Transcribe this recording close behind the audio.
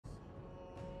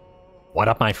What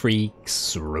up, my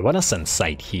freaks?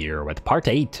 RuinousInsight here with part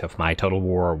 8 of my Total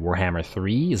Warhammer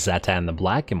 3 Zhatan the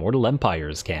Black Immortal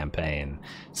Empires campaign.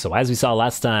 So as we saw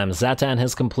last time, Zhatan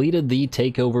has completed the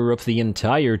takeover of the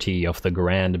entirety of the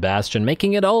Grand Bastion,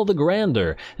 making it all the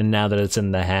grander, and now that it's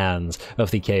in the hands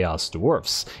of the Chaos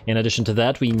Dwarfs. In addition to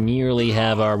that, we nearly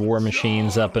have our war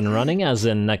machines up and running, as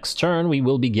in next turn we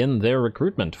will begin their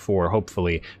recruitment for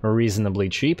hopefully reasonably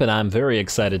cheap, and I'm very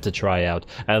excited to try out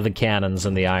the cannons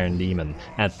and the Iron Demon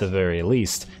at the very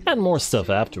least, and more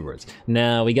stuff afterwards.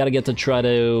 Now, we gotta try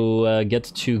to get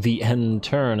to the end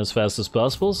turn as fast as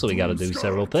possible, so we gotta do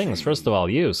several things. First of all,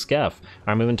 you, Scaff,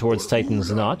 are moving towards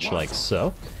Titan's Notch, like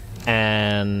so.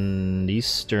 And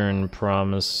Eastern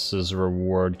promises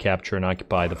reward, capture and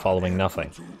occupy the following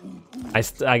nothing.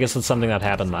 I guess it's something that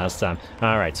happened last time.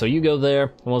 Alright, so you go there,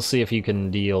 and we'll see if you can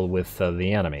deal with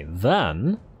the enemy.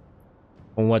 Then,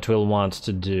 what we'll want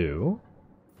to do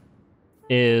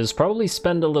is probably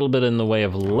spend a little bit in the way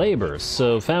of labor.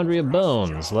 So, Foundry of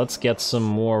Bones, let's get some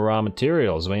more raw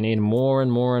materials. We need more and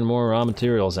more and more raw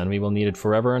materials, and we will need it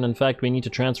forever, and in fact, we need to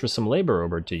transfer some labor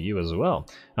over to you as well.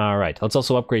 Alright, let's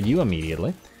also upgrade you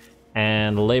immediately.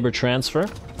 And labor transfer,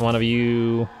 one of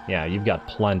you, yeah, you've got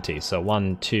plenty. So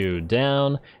 1, 2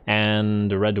 down, and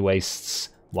red wastes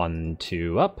 1,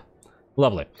 2 up.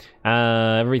 Lovely.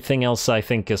 Everything else I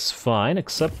think is fine,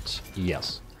 except,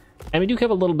 yes. And we do have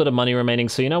a little bit of money remaining,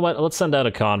 so you know what? Let's send out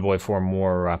a convoy for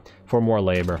more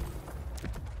labor.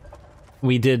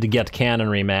 We did get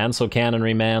Cannonry Man, so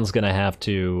Cannonry Man's gonna have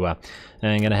to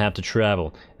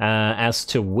travel. As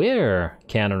to where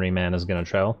Cannonry Man is gonna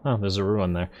travel, oh, there's a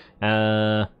ruin there.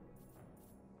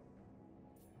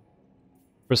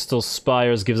 Crystal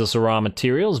Spires gives us raw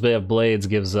materials. Bay of Blades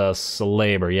gives us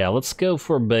labor. Yeah, let's go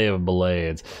for Bay of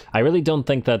Blades. I really don't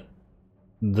think that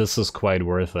this is quite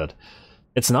worth it.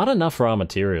 It's not enough raw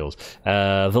materials.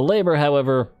 The labor,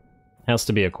 however, has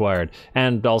to be acquired,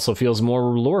 and also feels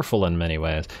more loreful in many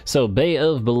ways. So, Bay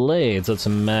of Blades, let's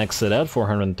max it out.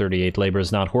 438 labor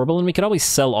is not horrible, and we can always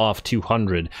sell off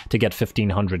 200 to get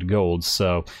 1,500 gold,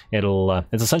 so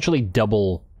it's essentially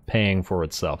double paying for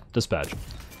itself. Dispatch.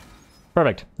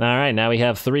 Perfect. Alright, now we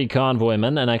have 3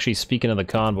 convoymen, and actually, speaking of the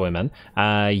convoymen,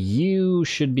 you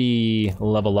should be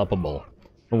level upable.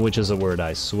 Which is a word,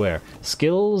 I swear.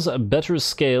 Skills, better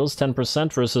scales,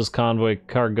 10% versus convoy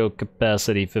cargo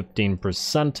capacity,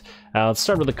 15%. Let's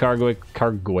start with the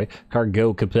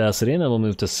cargo capacity, and then we'll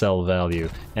move to sell value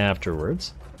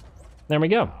afterwards. There we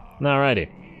go. Alrighty.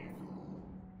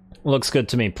 Looks good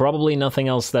to me. Probably nothing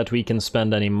else that we can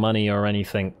spend any money or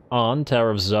anything on. Tower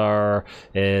of Zharr,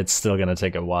 it's still gonna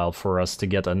take a while for us to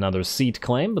get another seat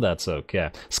claim, but that's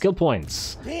okay. Skill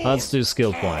points. Let's do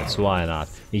skill points, why not?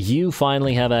 You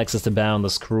finally have access to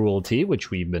Boundless Cruelty,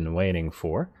 which we've been waiting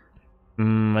for.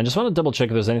 I just want to double check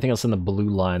if there's anything else in the blue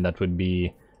line that would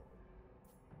be...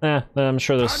 I'm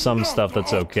sure there's some stuff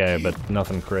that's okay, but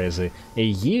nothing crazy.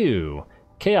 You,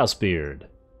 Chaos Beard.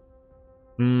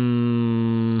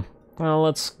 Well,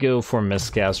 let's go for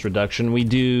miscast reduction. We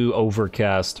do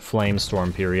overcast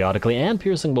Flamestorm periodically, and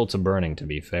Piercing Bolts of Burning, to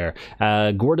be fair.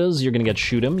 Gordas, you're gonna get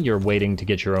Shoot 'em. You're waiting to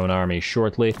get your own army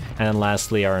shortly. And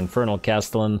lastly, our Infernal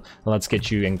Castellan. Let's get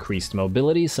you increased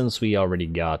mobility, since we already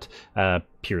got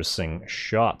Piercing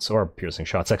Shots,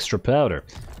 extra powder.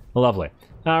 Lovely.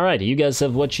 Alright, you guys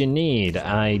have what you need.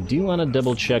 I do want to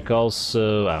double check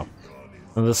also... Oh.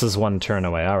 This is 1 turn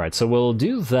away. Alright, so we'll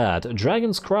do that.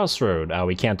 Dragon's Crossroad.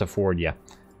 We can't afford ya.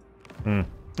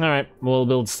 Alright, we'll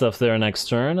build stuff there next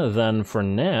turn. Then for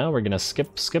now, we're gonna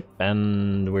skip,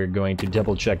 and we're going to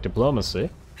double check diplomacy.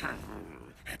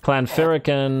 Clan Ferric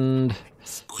and...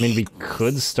 I mean, we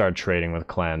could start trading with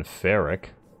Clan Ferric.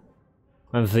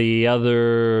 The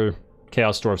other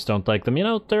Chaos Dwarfs don't like them. You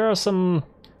know, there are some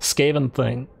Skaven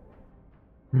thing.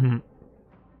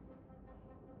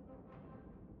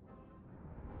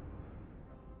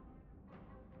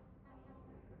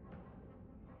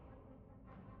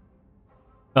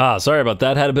 Sorry about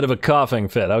that. Had a bit of a coughing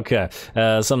fit. Okay.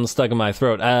 Something stuck in my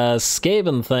throat.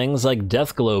 Skaven things like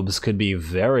death globes could be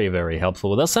very, very helpful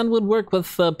with us, and would work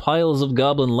with piles of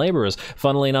goblin laborers.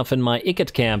 Funnily enough, in my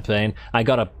Ikit campaign, I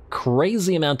got a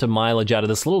crazy amount of mileage out of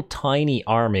this little tiny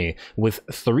army with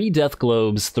 3 death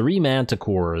globes, 3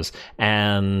 manticores,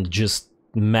 and just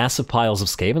massive piles of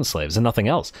Skaven slaves and nothing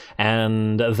else.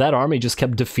 And that army just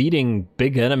kept defeating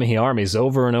big enemy armies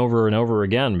over and over and over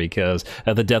again, because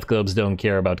the Death Globes don't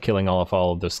care about killing all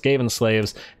of the Skaven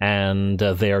slaves, and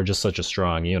they are just such a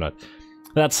strong unit.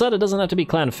 That said, it doesn't have to be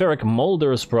Clan Ferric.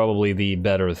 Molder is probably the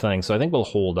better thing, so I think we'll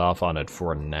hold off on it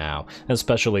for now,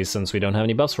 especially since we don't have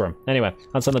any buffs for him. Anyway,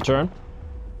 let's end the turn.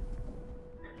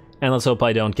 And let's hope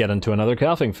I don't get into another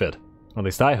coughing fit. At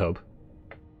least I hope.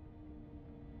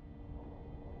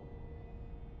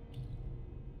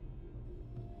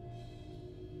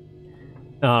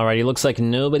 Alrighty, looks like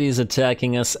nobody's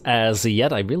attacking us as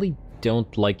yet. I really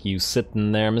don't like you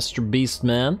sitting there, Mr.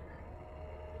 Beastman.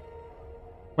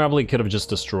 Probably could have just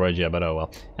destroyed you, but oh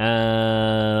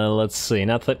well. Let's see,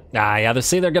 nothing. Yeah, they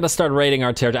say they're gonna start raiding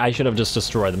our territory. I should have just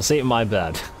destroyed them. See, my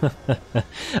bad.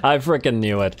 I frickin'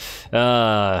 knew it.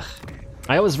 I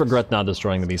always regret not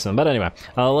destroying the Beastman, but anyway.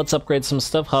 Let's upgrade some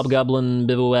stuff. Hobgoblin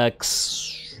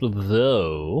Bivouacs,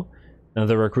 though.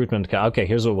 The recruitment. Okay,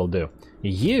 here's what we'll do.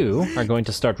 You are going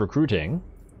to start recruiting.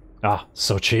 Ah,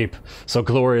 so cheap. So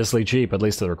gloriously cheap, at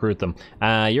least to recruit them.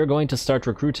 You're going to start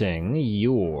recruiting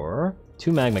your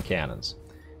 2 magma cannons.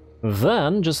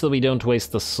 Then, just so we don't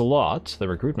waste the slot, the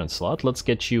recruitment slot, let's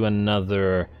get you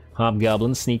another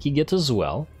Hobgoblin Sneaky Git as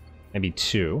well. Maybe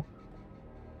 2.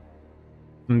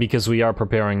 Because we are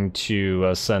preparing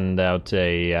to send out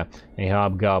a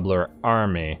Hobgobbler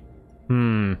army.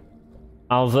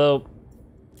 Although...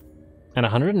 And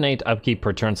 108 upkeep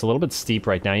per turn, it's a little bit steep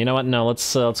right now. You know what? No,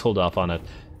 let's hold off on it.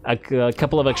 A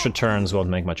couple of extra turns won't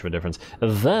make much of a difference.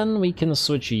 Then we can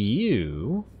switch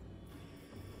you...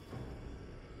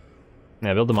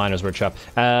 Yeah, build the Miner's Workshop.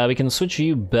 We can switch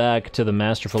you back to the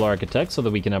Masterful Architect so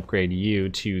that we can upgrade you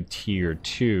to Tier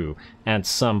 2 at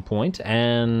some point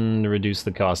and reduce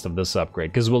the cost of this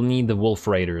upgrade, because we'll need the Wolf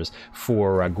Raiders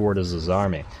for Gordas'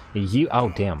 army. You...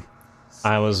 Oh, damn.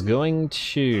 I was going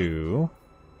to...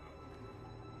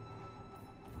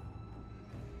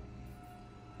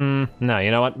 No,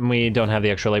 you know what? We don't have the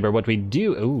extra labor. What we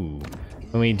do... Ooh.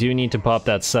 We do need to pop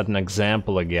that set an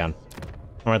example again.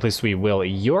 Or at least we will.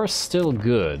 You're still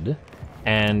good.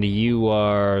 And you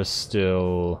are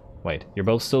still... Wait, you're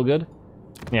both still good?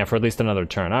 Yeah, for at least another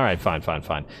turn. Alright,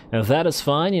 fine. Now that is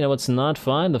fine. You know what's not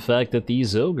fine? The fact that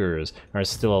these ogres are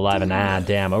still alive. And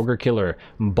damn, Ogre Killer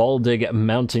Baldig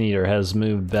Mountain Eater has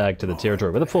moved back to the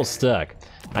territory with a full stack.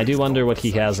 I do wonder what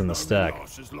he has in the stack.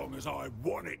 As long as I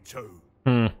want it to.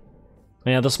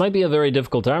 Yeah, this might be a very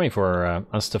difficult army for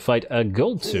us to fight a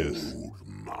Goldtooth.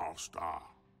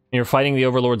 You're fighting the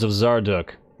overlords of Zarduk,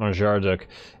 or Zharduk.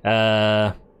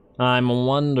 I'm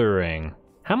wondering,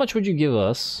 how much would you give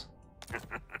us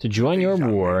to join your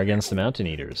war against the Mountain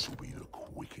Eaters?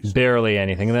 Barely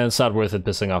anything, and then it's not worth it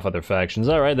pissing off other factions.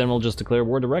 Alright, then we'll just declare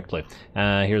war directly.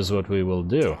 Here's what we will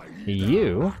do.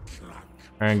 You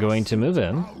are going to move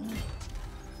in,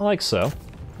 like so.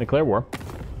 Declare war.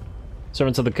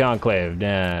 Servants of the Conclave.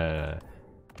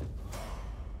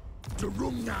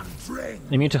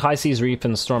 Immune to High Seas Reef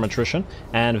and Storm Attrition,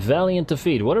 and Valiant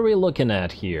Defeat. What are we looking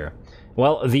at here?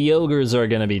 Well, the ogres are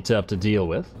gonna be tough to deal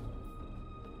with.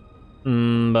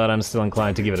 But I'm still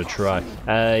inclined to give it a try.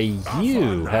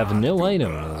 You have no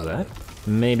items, eh?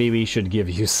 Maybe we should give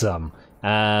you some.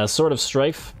 Sword of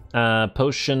Strife,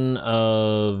 Potion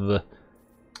of...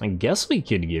 I guess we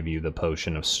could give you the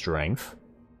Potion of Strength.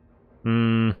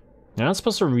 You're not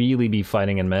supposed to really be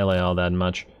fighting in melee all that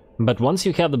much. But once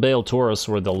you have the Baal Taurus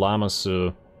or the Lamasu...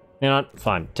 You know what?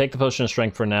 Fine. Take the Potion of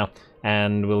Strength for now,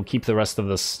 and we'll keep the rest of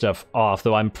this stuff off,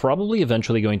 though I'm probably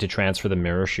eventually going to transfer the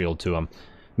Mirror Shield to him.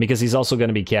 Because he's also going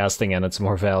to be casting and it's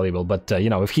more valuable. But, you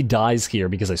know, if he dies here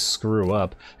because I screw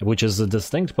up, which is a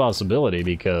distinct possibility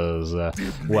because,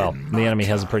 well, the enemy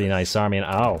has a pretty nice army, and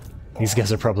ow, these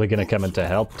guys are probably going to come in to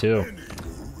help, too.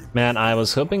 Man, I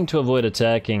was hoping to avoid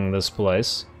attacking this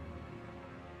place.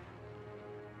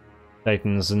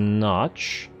 Titan's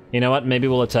Notch. You know what? Maybe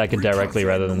we'll attack it directly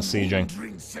rather than sieging.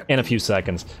 In a few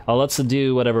seconds. Let's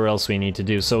do whatever else we need to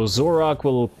do. So Zorak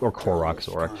will... Or Korok,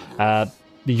 Zorak.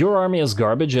 Your army is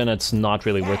garbage and it's not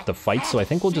really worth the fight, so I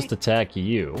think we'll just attack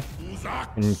you.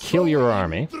 And kill your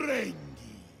army.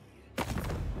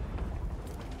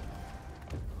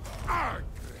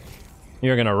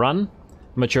 You're gonna run.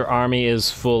 But your army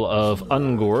is full of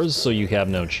Ungors, so you have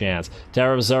no chance.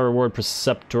 Tower of Zharr reward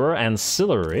Preceptor,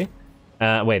 Ancillary.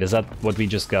 Wait, is that what we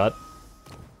just got?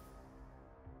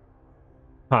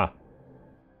 Huh.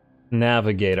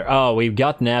 Navigator. Oh, we've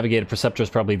got Navigator. Preceptor is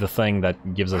probably the thing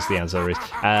that gives us the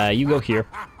ancillaries. You go here.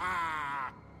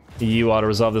 You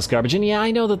auto-resolve this garbage. And yeah,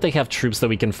 I know that they have troops that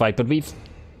we can fight, but we've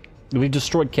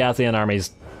destroyed Cathian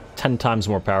armies 10 times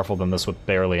more powerful than this with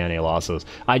barely any losses.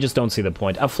 I just don't see the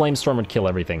point. A Flamestorm would kill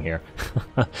everything here,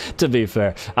 to be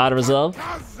fair. Auto-resolve.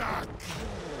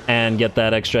 And get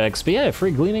that extra XP. Yeah,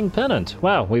 free Gleaming Pennant.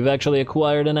 Wow, we've actually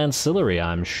acquired an ancillary.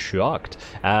 I'm shocked.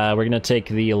 We're gonna take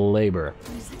the labor,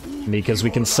 because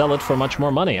we can sell it for much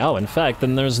more money. Oh, in fact,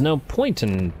 then there's no point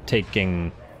in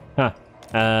taking... Huh.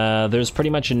 There's pretty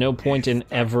much no point in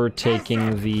ever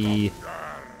taking the...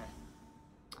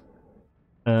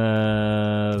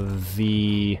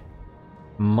 the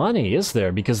money, is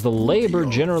there? Because the labor,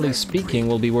 generally speaking,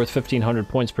 will be worth 1,500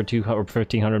 points per 200, or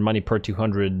 1,500 money per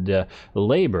 200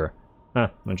 labor. Huh,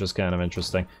 which is kind of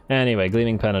interesting. Anyway,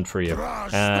 Gleaming Pennant for you.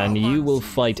 And you will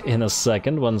fight in a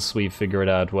second once we figured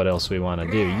out what else we want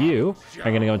to do. You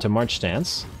are going to go into March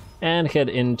Stance and head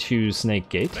into Snake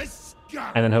Gate.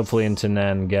 And then hopefully into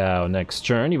Nangao next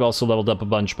turn. You've also leveled up a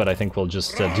bunch, but I think we'll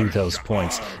just do those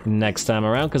points next time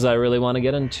around, because I really want to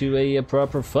get into a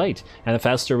proper fight. And the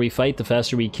faster we fight, the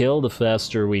faster we kill, the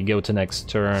faster we go to next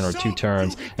turn or 2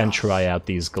 turns and try out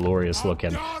these glorious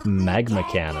looking magma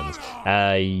cannons.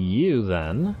 You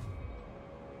then...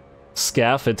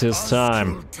 Scaff, it is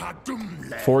time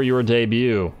for your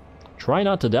debut. Try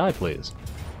not to die, please.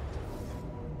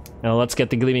 Now let's get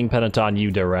the Gleaming Pennant on you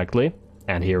directly.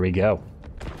 And here we go.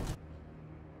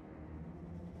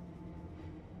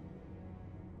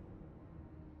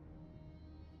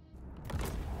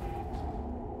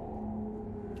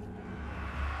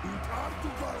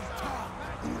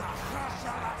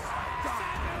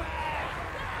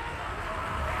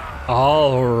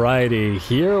 Alrighty,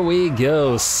 here we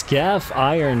go. Scaff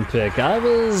Iron Pick. I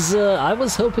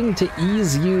was hoping to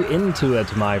ease you into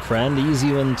it, my friend. Ease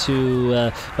you into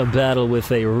a battle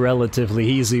with a relatively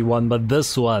easy one, but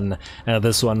this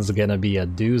one's gonna be a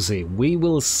doozy. We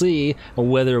will see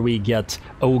whether we get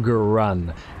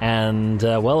OGRE-RUN. And,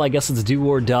 well, I guess it's do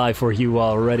or die for you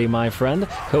already, my friend.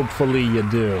 Hopefully you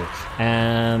do.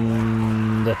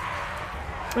 And...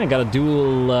 I got a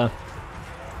dual...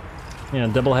 yeah,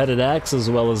 double-headed axe as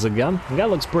well as a gun. The guy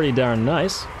looks pretty darn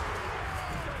nice.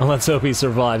 Let's hope he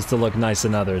survives to look nice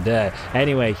another day.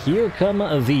 Anyway, here come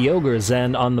the ogres,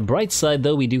 and on the bright side,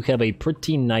 though, we do have a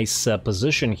pretty nice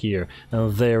position here.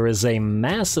 There is a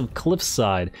massive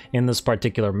cliffside in this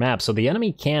particular map, so the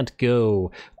enemy can't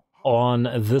go on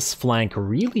this flank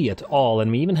really at all,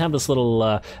 and we even have this little,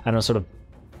 I don't know, sort of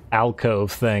alcove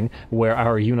thing where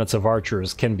our units of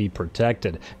archers can be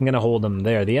protected. I'm gonna hold them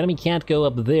there. The enemy can't go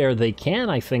up there. They can,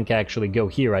 I think, actually go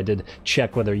here. I did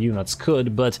check whether units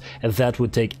could, but that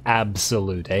would take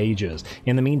absolute ages.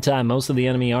 In the meantime, most of the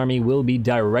enemy army will be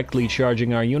directly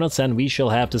charging our units, and we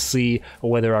shall have to see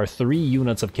whether our 3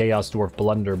 units of Chaos Dwarf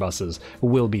blunderbusses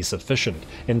will be sufficient.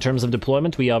 In terms of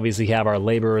deployment, we obviously have our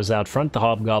laborers out front, the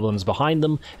hobgoblins behind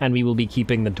them, and we will be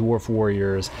keeping the dwarf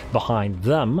warriors behind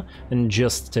them, and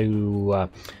just to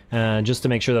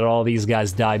make sure that all these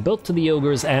guys die, both to the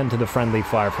ogres and to the friendly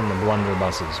fire from the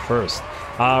blunderbusses first.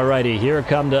 Alrighty, here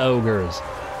come the ogres.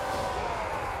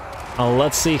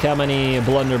 Let's see how many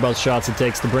blunderbuss shots it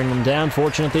takes to bring them down.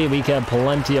 Fortunately, we have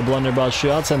plenty of blunderbuss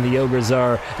shots, and the ogres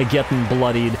are getting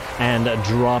bloodied and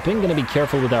dropping. Gonna be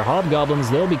careful with our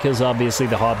hobgoblins, though, because obviously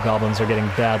the hobgoblins are getting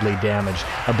badly damaged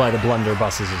by the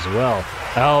blunderbusses as well.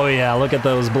 Oh yeah, look at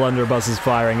those blunderbusses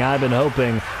firing. I've been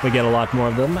hoping we get a lot more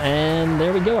of them, and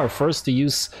there we go, our first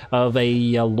use of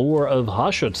a Lore of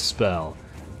Hashut spell.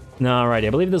 Alright, I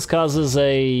believe this causes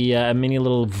a mini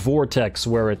little vortex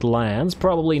where it lands.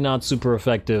 Probably not super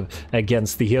effective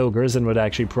against the ogres and would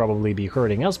actually probably be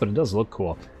hurting us, but it does look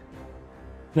cool.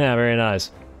 Yeah, very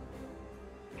nice.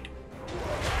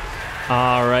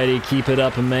 Alrighty, keep it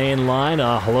up main line.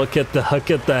 Oh, look at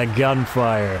that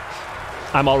gunfire.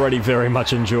 I'm already very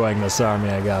much enjoying this army,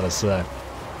 I gotta say.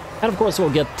 And of course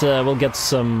we'll get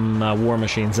some war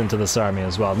machines into this army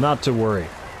as well, not to worry.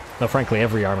 Though frankly,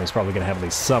 every army is probably going to have at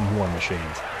least some war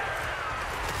machines.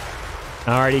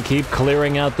 Alrighty, keep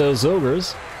clearing out those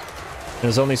ogres.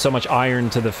 There's only so much iron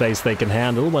to the face they can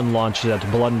handle when launched at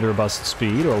blunderbuss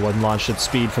speed, or when launched at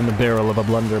speed from the barrel of a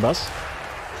blunderbuss.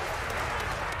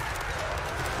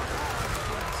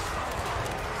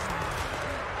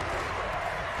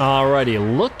 Alrighty,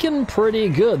 looking pretty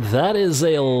good. That is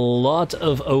a lot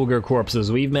of ogre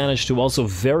corpses. We've managed to also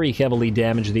very heavily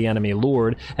damage the enemy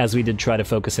lord, as we did try to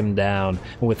focus him down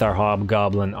with our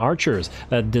hobgoblin archers.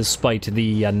 Despite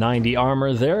the 90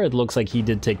 armor there, it looks like he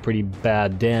did take pretty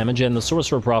bad damage, and the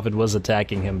sorcerer prophet was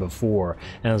attacking him before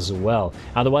as well.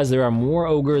 Otherwise, there are more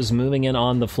ogres moving in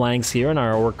on the flanks here, and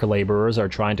our orc laborers are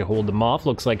trying to hold them off.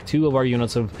 Looks like 2 of our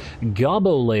units of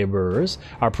gobbo laborers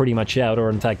are pretty much out,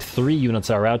 or in fact 3 units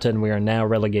are out, and we are now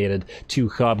relegated to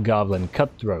hobgoblin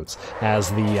cutthroats as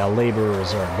the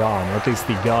laborers are gone, or at least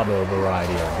the gobbo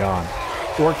variety are gone.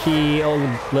 Orky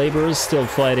laborers still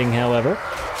fighting, however,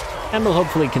 and will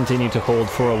hopefully continue to hold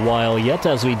for a while yet,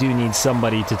 as we do need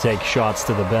somebody to take shots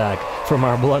to the back from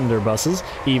our blunderbusses,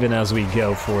 even as we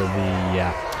go for the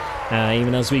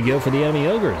enemy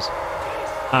ogres.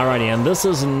 Alrighty, and this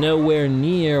is nowhere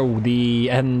near the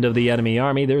end of the enemy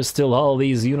army. There's still all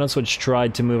these units which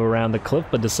tried to move around the cliff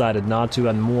but decided not to,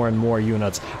 and more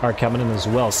units are coming in as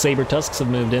well. Saber Tusks have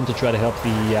moved in to try to help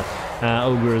the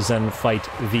ogres and fight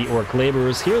the orc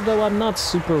laborers here, though I'm not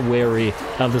super wary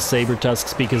of the Saber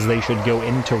Tusks because they should go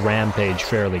into Rampage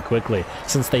fairly quickly.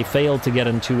 Since they failed to get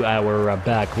into our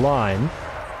back line,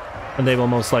 and they will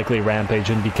most likely Rampage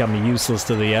and become useless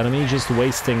to the enemy, just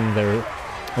wasting their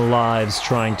lives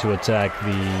trying to attack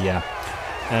the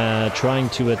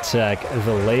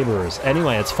laborers.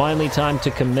 Anyway, it's finally time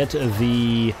to commit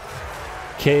the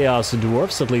Chaos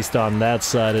Dwarfs, at least on that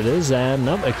side it is, and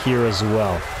here as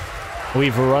well.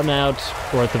 We've run out,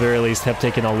 or at the very least have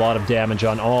taken a lot of damage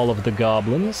on all of the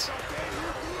goblins,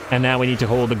 and now we need to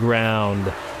hold the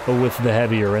ground with the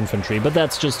heavier infantry, but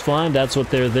that's just fine. That's what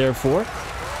they're there for.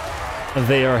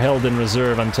 They are held in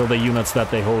reserve until the units that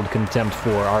they hold contempt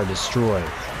for are destroyed.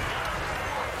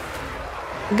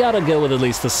 Gotta go with at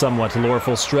least a somewhat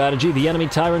loreful strategy. The enemy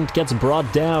tyrant gets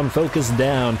brought down, focused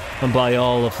down by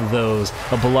all of those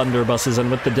blunderbusses, and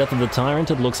with the death of the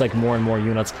tyrant, it looks like more and more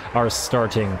units are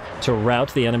starting to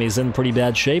rout. The enemy's in pretty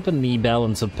bad shape, and the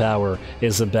balance of power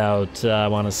is about, I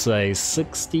want to say,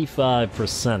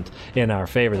 65% in our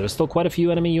favor. There's still quite a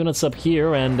few enemy units up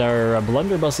here, and our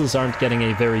blunderbusses aren't getting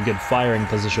a very good firing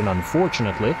position,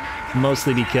 unfortunately,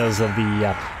 mostly because of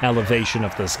the elevation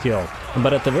of this kill.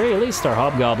 But at the very least, our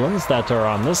hobgoblins that are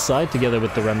on this side, together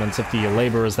with the remnants of the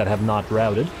laborers that have not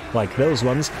routed, like those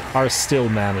ones, are still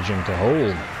managing to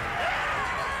hold.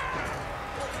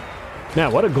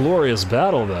 Now, what a glorious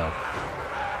battle, though.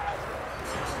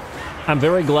 I'm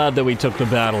very glad that we took the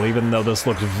battle, even though this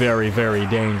looked very, very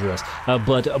dangerous.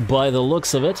 But by the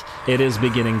looks of it, it is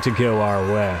beginning to go our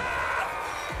way.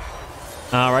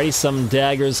 Alrighty, some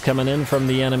daggers coming in from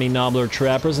the enemy Nobbler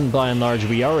trappers, and by and large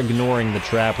we are ignoring the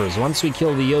trappers. Once we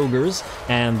kill the ogres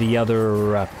and the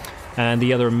other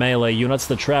melee units,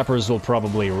 the trappers will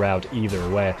probably rout either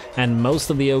way. And most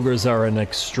of the ogres are in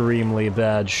extremely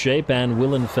bad shape and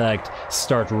will in fact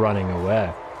start running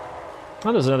away.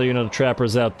 Oh, there's another unit of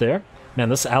trappers out there. Man,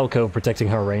 this alcove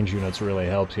protecting our range units really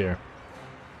helped here.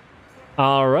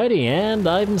 Alrighty, and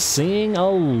I'm seeing a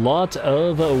lot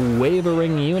of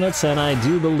wavering units, and I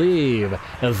do believe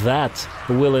that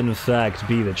will in fact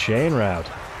be the chain route.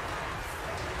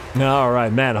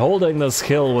 Alright, man, holding this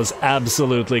hill was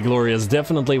absolutely glorious.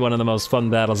 Definitely one of the most fun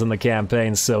battles in the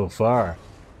campaign so far.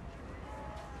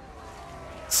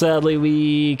 Sadly,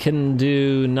 we can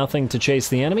do nothing to chase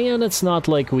the enemy, and it's not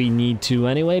like we need to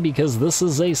anyway, because this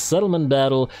is a settlement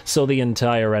battle, so the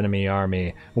entire enemy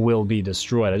army will be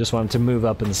destroyed. I just wanted to move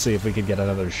up and see if we could get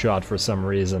another shot for some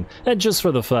reason, and just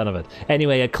for the fun of it.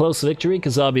 Anyway, a close victory,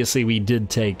 because obviously we did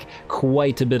take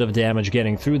quite a bit of damage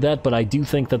getting through that, but I do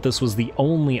think that this was the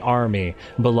only army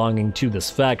belonging to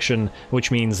this faction,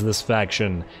 which means this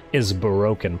faction is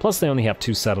broken. Plus, they only have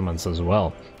 2 settlements as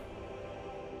well.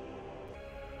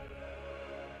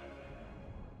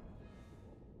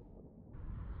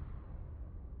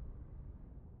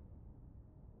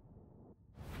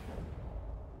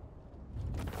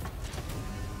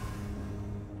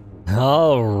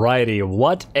 Alrighty,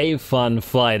 what a fun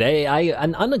fight.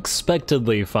 An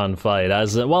unexpectedly fun fight,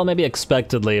 as well, maybe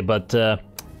expectedly, but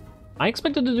I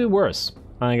expected to do worse,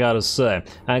 I gotta say.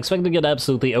 I expected to get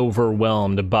absolutely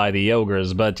overwhelmed by the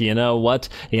ogres, but you know what?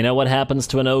 You know what happens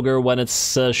to an ogre when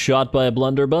it's shot by a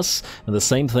blunderbuss? The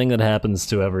same thing that happens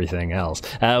to everything else.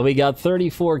 We got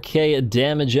 34k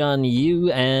damage on you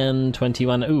and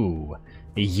 21... Ooh,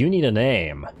 you need a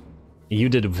name. You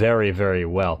did very, very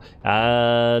well.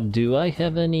 Do I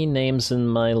have any names in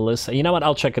my list? You know what?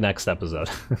 I'll check the next episode.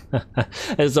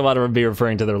 I just don't want to be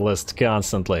referring to their list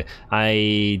constantly.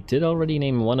 I did already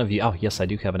name one of you. Oh, yes, I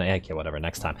do have an... Okay, whatever,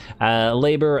 next time.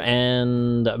 Labor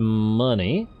and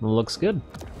money. Looks good.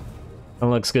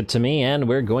 Looks good to me, and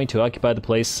we're going to occupy the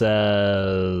place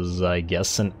as, I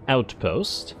guess, an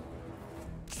outpost.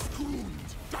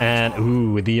 And,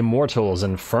 ooh, the Immortals,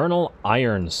 Infernal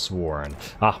Ironsworn.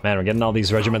 Ah, man, we're getting all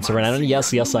these regiments around, and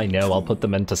yes, I know, I'll put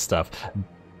them into stuff.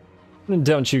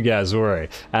 Don't you guys worry.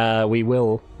 We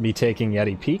will be taking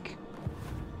Yeti Peak.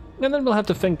 And then we'll have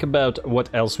to think about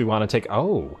what else we want to take.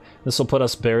 Oh, this will put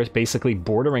us basically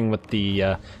bordering with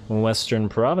the western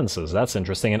provinces. That's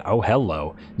interesting. And, oh,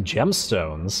 hello,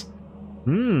 gemstones.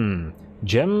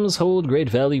 Gems hold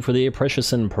great value for their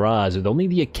precious and prize, with only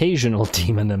the occasional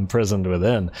demon imprisoned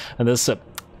within. And this...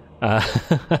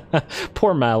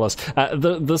 poor Malice.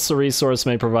 This resource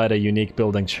may provide a unique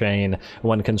building chain.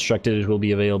 When constructed, it will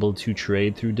be available to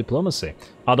trade through diplomacy.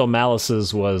 Although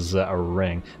Malice's was a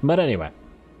ring. But anyway.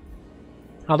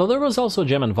 Although there was also a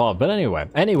gem involved, but anyway.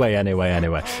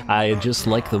 I just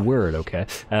like the word, okay?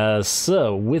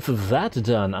 So, with that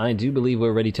done, I do believe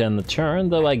we're ready to end the turn,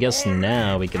 though I guess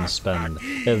now we can spend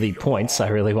the points. I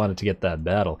really wanted to get that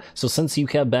battle. So since you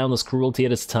have Boundless Cruelty,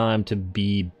 it is time to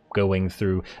be going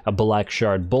through a Black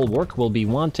Shard Bulwark. We'll be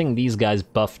wanting these guys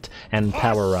buffed and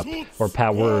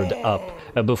powered up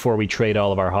before we trade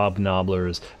all of our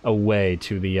Hobnobblers away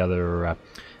to the other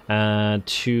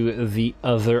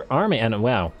army. And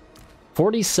wow,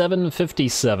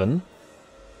 47-57.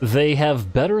 They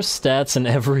have better stats in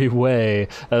every way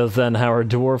than our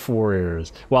Dwarf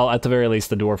Warriors. Well, at the very least,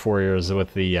 the Dwarf Warriors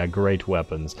with the great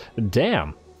weapons.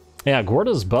 Damn. Yeah,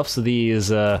 Gordas buffs these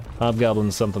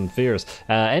Hobgoblins something fierce.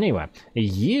 Anyway,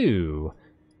 you...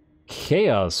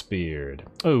 Chaos Beard.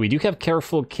 Oh, we do have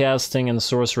Careful Casting and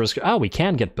Sorcerer's... Oh, we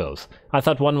can get both. I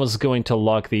thought one was going to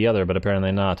lock the other, but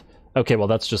apparently not. Okay, well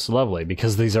that's just lovely,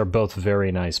 because these are both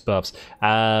very nice buffs.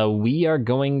 We are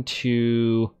going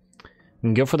to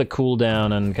go for the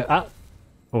cooldown and...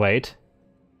 wait.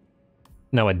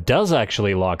 No, it does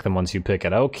actually lock them once you pick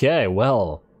it. Okay,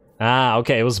 well...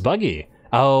 okay, it was buggy.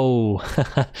 Oh,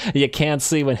 you can't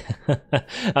see when...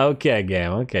 Okay,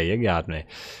 game, okay, you got me.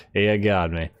 You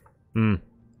got me.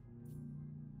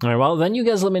 Alright, well, then you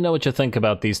guys let me know what you think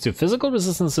about these two. Physical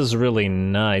resistance is really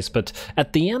nice, but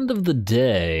at the end of the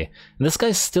day, this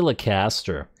guy's still a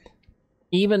caster.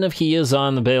 Even if he is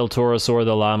on the Bale Taurus or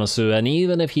the Lamasu, and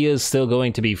even if he is still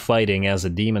going to be fighting as a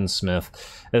Demon Smith,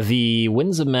 the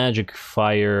Winds of Magic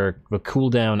Fire, the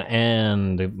cooldown,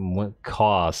 and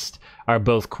cost are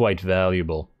both quite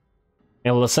valuable.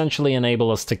 It will essentially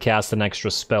enable us to cast an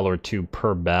extra spell or two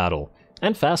per battle.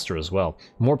 And faster as well.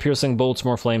 More piercing bolts,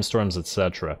 more flame storms,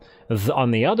 etc. On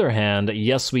the other hand,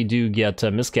 yes, we do get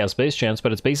miscast base chance,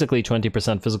 but it's basically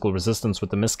 20% physical resistance,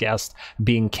 with the miscast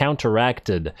being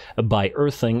counteracted by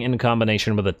earthing in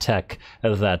combination with a tech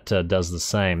that does the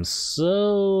same.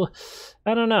 So,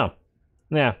 I don't know.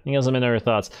 Yeah, you guys let me know your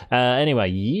thoughts. Anyway,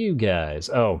 you guys...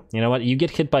 Oh, you know what? You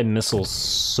get hit by missiles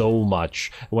so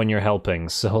much when you're helping,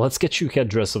 so let's get you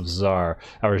Headdress of Zharr,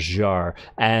 or Zharr,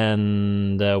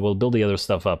 and we'll build the other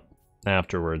stuff up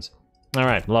afterwards.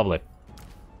 Alright, lovely.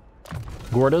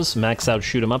 Gordas, max out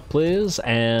shoot 'em up, please,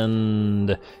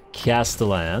 and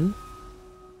Castellan.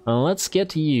 Let's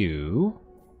get you...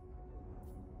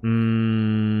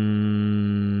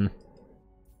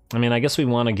 I mean, I guess we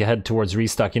want to head towards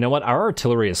restock. You know what? Our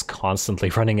artillery is constantly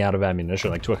running out of ammunition,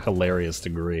 like to a hilarious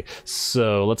degree.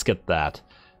 So let's get that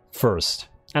first.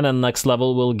 And then next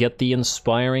level, we'll get the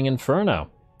Inspiring Inferno.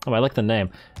 Oh, I like the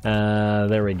name.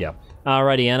 There we go.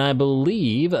 Alrighty, and I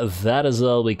believe that is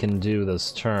all we can do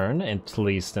this turn, at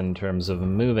least in terms of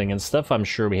moving and stuff. I'm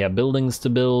sure we have buildings to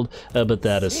build, but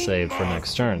that is saved for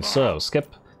next turn. So,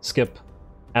 skip,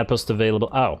 outpost available.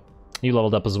 Oh, you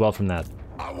leveled up as well from that.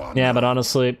 Yeah, but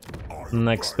honestly,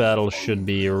 next battle should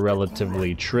be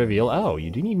relatively trivial. Oh, you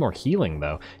do need more healing,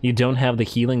 though. You don't have the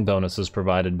healing bonuses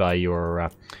provided by your,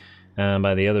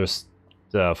 by the other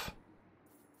stuff.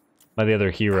 By the other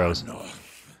heroes.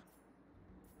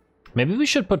 Maybe we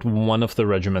should put one of the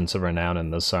regiments of renown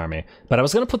in this army. But I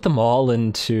was gonna put them all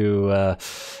into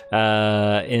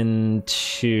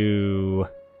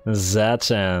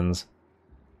Zhatan's.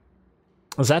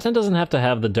 Zhatan doesn't have to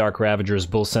have the Dark Ravager's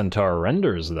Bull Centaur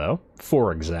renders, though,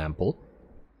 for example.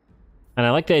 And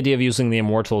I like the idea of using the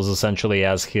Immortals essentially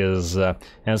as his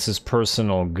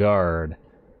personal guard.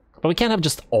 But we can't have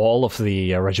just all of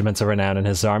the regiments of renown in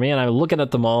his army, and I'm looking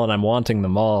at them all and I'm wanting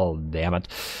them all, damn it.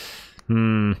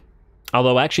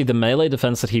 Although actually the melee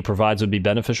defense that he provides would be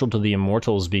beneficial to the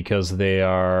Immortals because they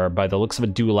are, by the looks of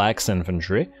it, dual axe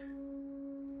infantry.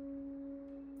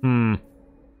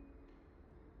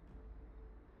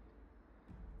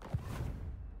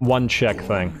 One check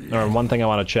thing, or one thing I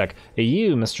want to check.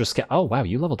 You, Mr. Scout. Oh wow,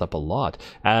 you leveled up a lot.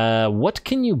 What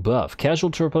can you buff?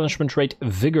 Casualty replenishment rate,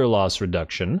 vigor loss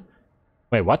reduction.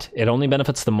 Wait, what? It only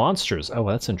benefits the monsters. Oh,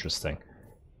 that's interesting.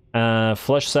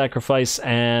 Flesh sacrifice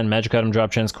and magic item drop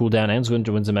chance cooldown and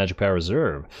wins a magic power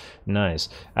reserve. Nice.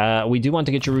 We do want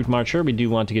to get your Root Marcher. We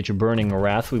do want to get your Burning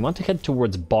Wrath. We want to head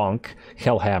towards Bonk,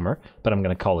 Hellhammer, but I'm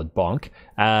going to call it Bonk.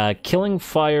 Killing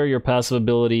Fire, your passive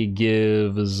ability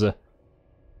gives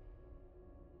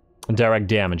direct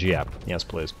damage. Yeah, yes,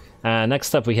 please.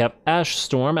 Next up, we have Ash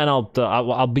Storm, and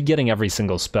I'll be getting every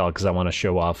single spell because I want to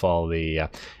show off all the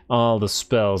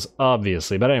spells,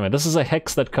 obviously. But anyway, this is a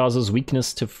hex that causes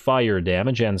weakness to fire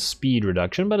damage and speed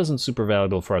reduction, but isn't super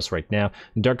valuable for us right now.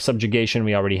 Dark Subjugation,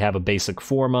 we already have a basic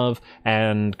form of,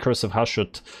 and Curse of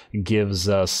Hashut gives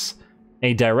us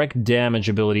a direct damage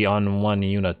ability on one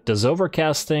unit. Does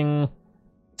Overcasting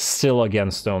still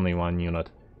against only one unit?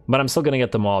 But I'm still gonna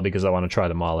get them all because I want to try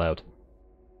them all out.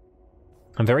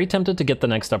 I'm very tempted to get the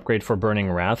next upgrade for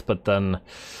Burning Wrath, but then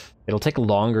it'll take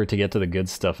longer to get to the good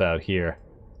stuff out here.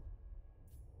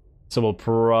 So we'll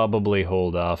probably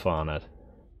hold off on it.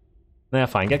 Yeah,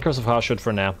 fine. Get Curse of Hashut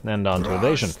for now, and on to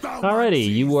Evasion. Alrighty,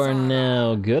 you are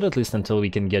now good, at least until we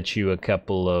can get you a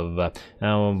couple of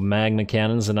Magna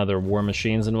Cannons and other war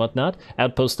machines and whatnot.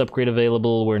 Outpost upgrade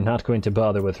available we're not going to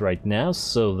bother with right now,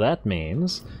 so that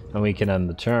means we can end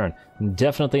the turn.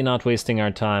 Definitely not wasting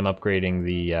our time upgrading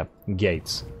the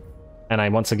gates. And I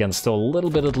once again still a little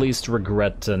bit at least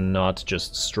regret not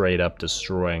just straight up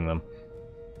destroying them.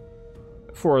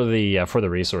 For the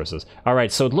resources.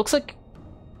 Alright, so it looks like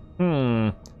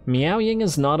Miao Ying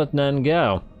is not at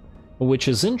Nangao, which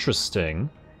is interesting,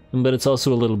 but it's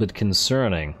also a little bit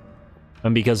concerning.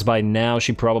 And because by now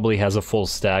she probably has a full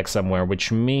stack somewhere,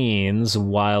 which means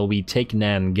while we take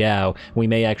Nangao, we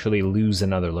may actually lose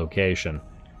another location.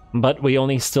 But we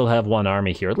only still have one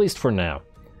army here, at least for now.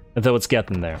 Though it's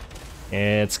getting there.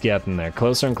 It's getting there.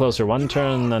 Closer and closer. One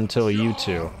turn until you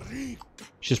two.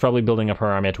 She's probably building up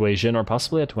her army at Weijin or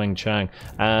possibly at Wengchang.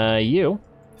 You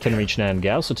can reach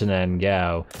Nangao, so to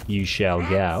Nangao you shall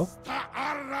go.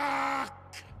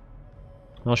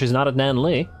 Well, she's not at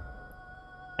Nanli.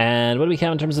 And what do we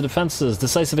have in terms of defenses?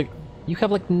 Decisive... You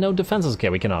have, like, no defenses. Okay,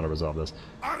 we can auto-resolve this.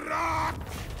 A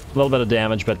little bit of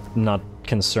damage, but not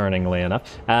concerningly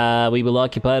enough. We will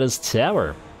occupy this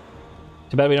tower.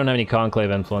 Too bad we don't have any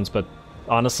Conclave influence, but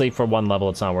honestly, for one level,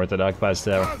 it's not worth it. Occupy this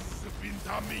tower.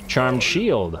 Charmed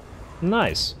Shield.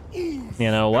 Nice. You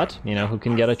know what? You know who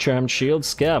can get a Charmed Shield?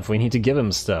 Scav. We need to give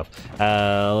him stuff.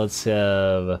 Let's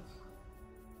have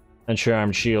a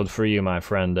Charmed Shield for you, my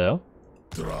friendo.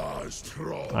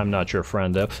 I'm not your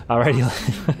friendo. Alrighty.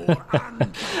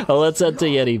 Well, let's head to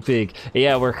Yeti Peak.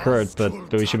 Yeah, we're hurt, but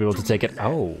we should be able to take it.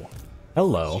 Oh.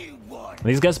 Hello.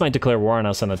 These guys might declare war on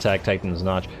us and attack Titan's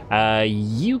Notch.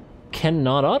 You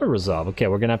cannot auto-resolve. Okay,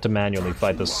 we're gonna have to manually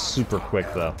fight this super quick,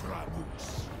 though.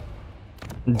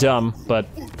 Dumb, but,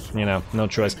 you know, no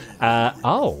choice.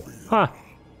 Oh, huh.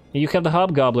 You have the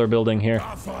Hobgobbler building here.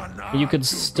 You could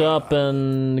stop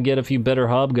and get a few better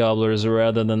Hobgobblers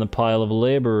rather than a pile of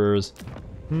laborers.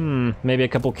 Maybe a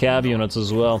couple cav units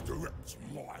as well.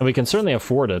 And we can certainly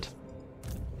afford it.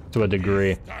 To a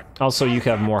degree. Also, you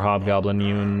have more Hobgoblin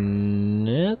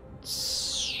units?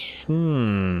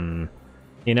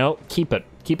 You know, keep it.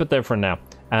 Keep it there for now.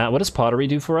 What does pottery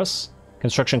do for us?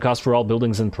 Construction cost for all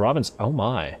buildings in province. Oh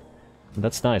my.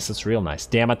 That's nice. That's real nice.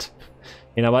 Damn it.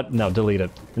 You know what? No, delete it.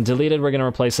 Delete it. We're going to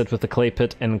replace it with the clay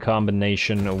pit in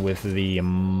combination with the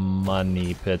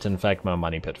money pit. In fact, my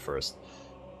money pit first.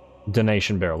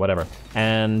 Donation barrel, whatever.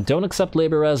 And don't accept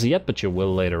labor as yet, but you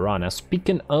will later on. Now,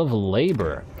 speaking of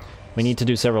labor, we need to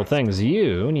do several things.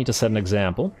 You need to set an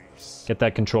example. Get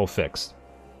that control fixed.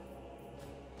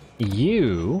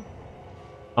 You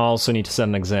also need to set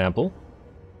an example.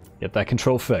 Get that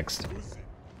control fixed.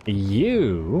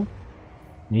 You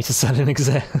need to set an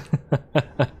example.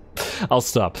 I'll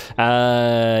stop.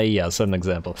 Yeah, set an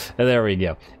example. There we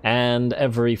go. And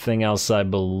everything else, I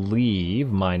believe,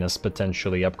 minus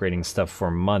potentially upgrading stuff for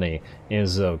money,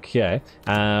 is okay.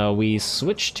 We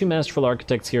switched to Masterful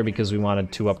Architects here because we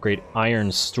wanted to upgrade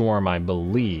Iron Storm, I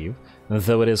believe,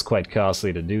 though it is quite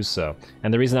costly to do so.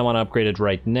 And the reason I want to upgrade it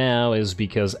right now is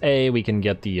because A, we can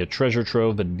get the treasure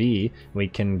trove, but B, we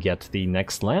can get the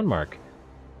next landmark.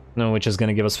 Which is going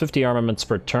to give us 50 armaments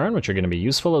per turn, which are going to be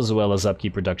useful, as well as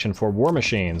upkeep reduction for war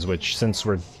machines, which, since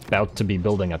we're about to be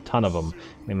building a ton of them,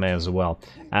 we may as well.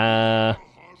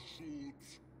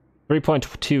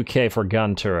 3.2k for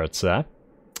gun turrets, And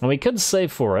we could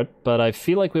save for it, but I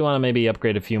feel like we want to maybe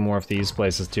upgrade a few more of these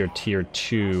places to tier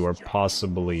 2, or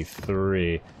possibly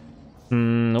 3.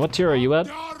 What tier are you at?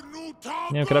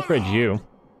 Yeah, I could upgrade you.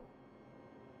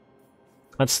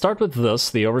 Let's start with this,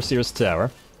 the Overseer's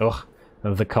Tower. Ugh.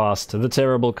 The cost, the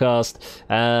terrible cost,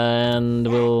 and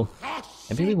we'll...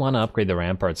 Maybe we want to upgrade the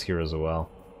ramparts here as well.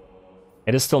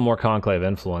 It is still more Conclave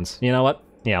influence. You know what?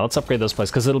 Yeah, let's upgrade this place,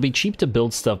 because it'll be cheap to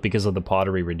build stuff because of the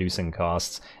pottery reducing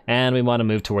costs, and we want to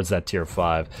move towards that tier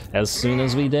 5 as soon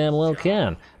as we damn well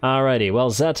can. Alrighty, well,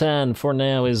 Zhatan for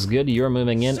now is good. You're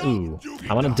moving in. Ooh,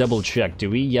 I want to double check. Do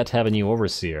we yet have a new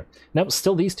Overseer? Nope,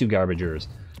 still these two garbagers.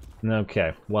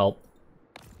 Okay, well,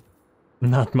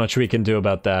 not much we can do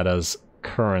about that as...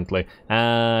 currently.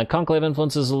 Conclave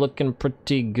influence is looking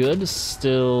pretty good.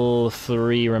 Still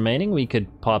 3 remaining. We could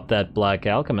pop that Black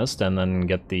Alchemist and then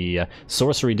get the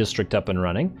sorcery district up and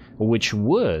running, which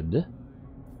would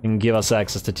and give us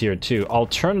access to tier 2.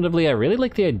 Alternatively, I really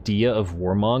like the idea of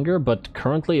Warmonger, but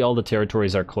currently all the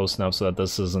territories are close enough so that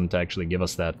this doesn't actually give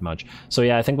us that much. So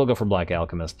yeah, I think we'll go for Black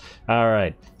Alchemist.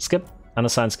 Alright, skip,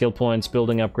 unassigned skill points,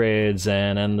 building upgrades,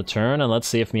 and end the turn, and let's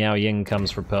see if Miao Ying comes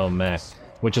for Po Meh,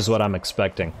 which is what I'm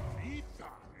expecting.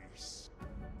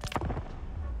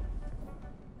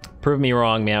 Prove me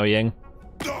wrong, Miao Ying.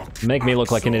 Make me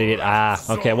look like an idiot. Ah,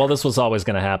 okay, well this was always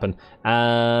gonna happen.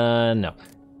 No.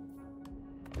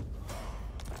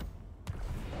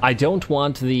 I don't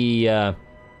want the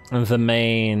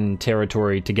main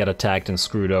territory to get attacked and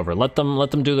screwed over. Let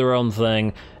them do their own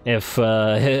thing. If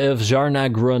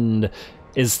Zharr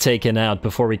is taken out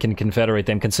before we can confederate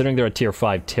them, considering they're a tier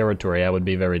 5 territory, I would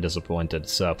be very disappointed.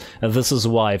 So this is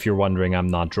why, if you're wondering, I'm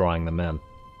not drawing them in.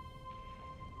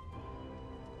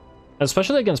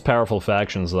 Especially against powerful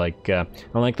factions like the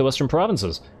Western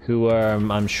Provinces, who are,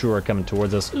 I'm sure, coming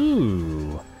towards us.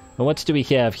 Ooh. What do we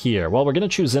have here? Well, we're going to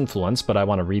choose Influence, but I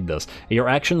want to read this. Your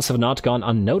actions have not gone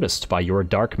unnoticed by your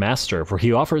Dark Master, for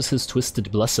he offers his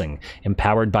twisted blessing.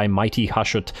 Empowered by mighty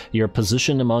Hashut, your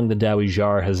position among the Dawi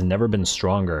Zharr has never been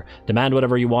stronger. Demand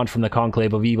whatever you want from the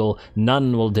Conclave of Evil.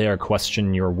 None will dare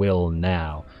question your will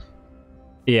now.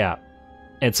 Yeah,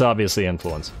 it's obviously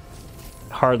Influence.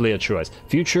 Hardly a choice.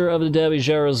 Future of the Dawi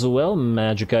Zharr as well,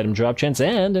 magic item drop chance,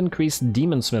 and increased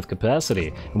Demonsmith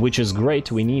capacity, which is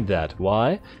great, we need that.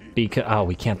 Why? Because, oh,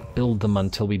 we can't build them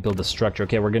until we build a structure.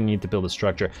 Okay, we're gonna need to build a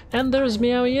structure. And there's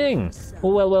Miao Ying!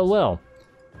 Well, well, well.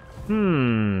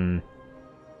 And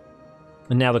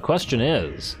now the question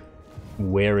is,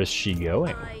 where is she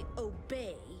going?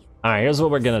 Alright, here's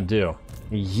what we're gonna do.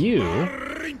 You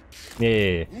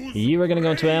are gonna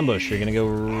go into ambush. You're gonna go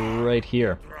right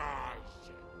here.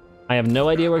 I have no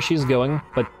idea where she's going,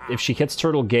 but if she hits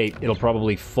Turtle Gate, it'll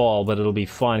probably fall, but it'll be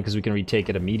fine because we can retake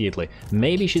it immediately.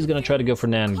 Maybe she's going to try to go for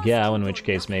Nangao, in which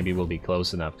case maybe we'll be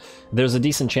close enough. There's a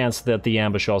decent chance that the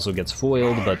ambush also gets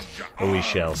foiled, but we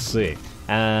shall see.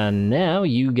 And now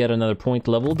you get another point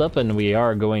leveled up, and we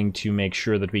are going to make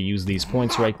sure that we use these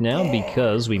points right now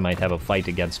because we might have a fight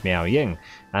against Miao Ying.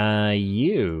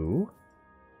 You...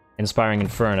 Inspiring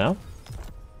Inferno.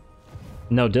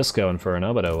 No Disco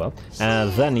Inferno, but oh well.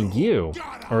 Then you,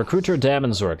 a Recruiter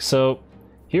Damonzork. So,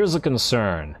 here's a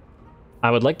concern.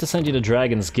 I would like to send you to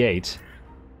Dragon's Gate,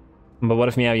 but what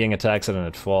if Miao Ying attacks it and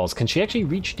it falls? Can she actually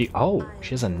reach the... Oh,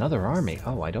 she has another army.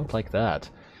 Oh, I don't like that.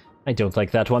 I don't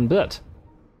like that one bit.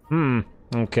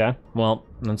 Okay. Well,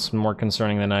 that's more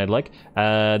concerning than I'd like.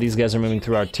 These guys are moving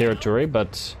through our territory,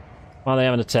 but... Well, they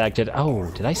haven't attacked it. Oh,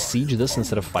 did I siege this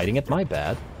instead of fighting it? My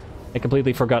bad. I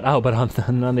completely forgot. Oh, but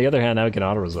on the other hand, now we can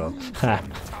auto-resolve.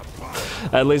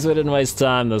 At least we didn't waste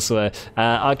time this way.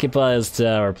 Occupy his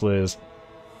tower, please.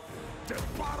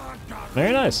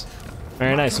 Very nice.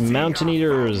 Very nice. Mountain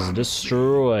Eaters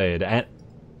destroyed. And...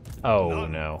 Oh,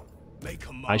 no.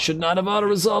 I should not have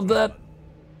auto-resolved that.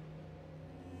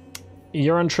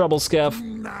 You're in trouble, Scaff.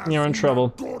 You're in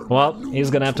trouble. Well, he's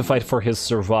gonna have to fight for his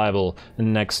survival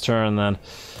next turn, then.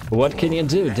 What can you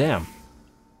do? Damn.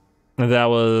 That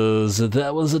was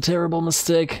a terrible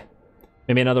mistake.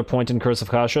 Maybe another point in Curse of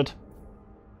Hashut.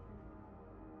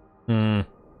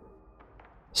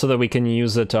 So that we can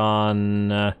use it on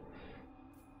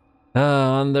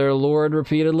their lord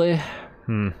repeatedly.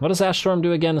 What does Ashstorm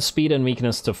do again? Speed and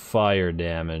weakness to fire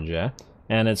damage, yeah?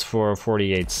 And it's for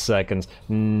 48 seconds.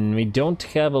 We don't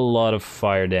have a lot of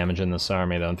fire damage in this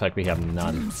army, though. In fact, we have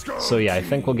none. So yeah, I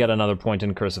think we'll get another point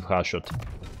in Curse of Hashut.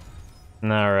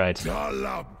 Alright.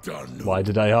 Why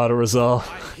did I auto-resolve?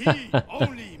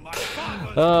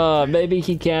 Oh, maybe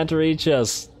he can't reach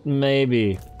us.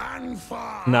 Maybe.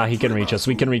 Nah, he can reach us.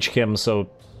 We can reach him, so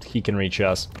he can reach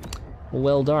us.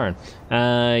 Well darn.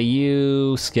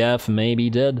 You, Scaff, may be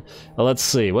dead. Let's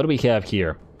see, what do we have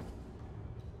here?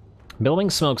 Building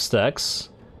smokestacks.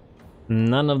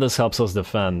 None of this helps us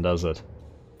defend, does it?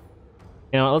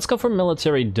 You know, let's go for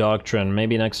military doctrine.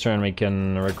 Maybe next turn we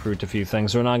can recruit a few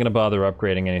things. We're not going to bother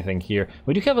upgrading anything here.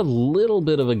 We do have a little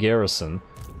bit of a garrison,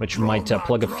 which might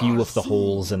plug a few of the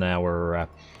holes in our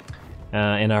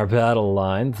battle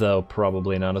line, though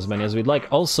probably not as many as we'd like.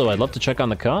 Also, I'd love to check on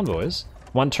the convoys.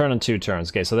 1 turn and 2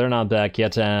 turns. Okay, so they're not back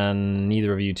yet, and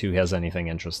neither of you two has anything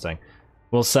interesting.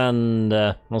 We'll send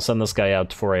this guy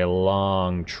out for a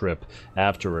long trip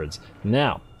afterwards.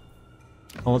 Now,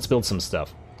 let's build some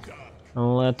stuff.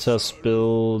 Let us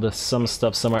build some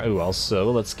stuff somewhere. Ooh,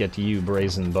 also, let's get you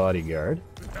Brazen Bodyguard.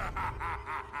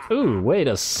 Ooh, wait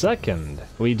a second.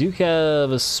 We do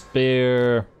have a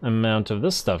spare amount of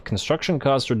this stuff. Construction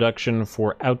cost reduction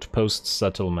for outpost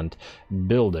settlement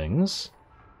buildings.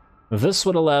 This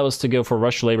would allow us to go for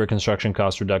rush labor construction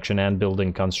cost reduction and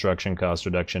building construction cost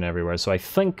reduction everywhere. So I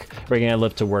think we're gonna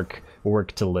live to work,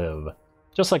 work to live.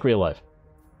 Just like real life.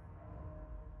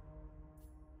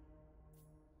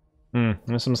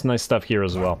 There's some nice stuff here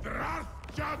as well.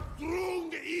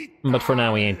 But for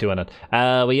now we ain't doing it.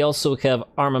 We also have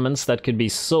armaments that could be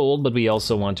sold, but we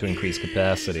also want to increase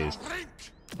capacities.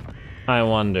 I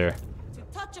wonder...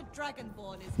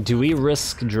 do we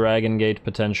risk Dragon Gate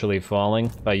potentially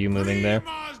falling by you moving there?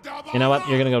 You know what?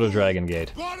 You're gonna go to Dragon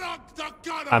Gate.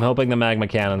 I'm hoping the magma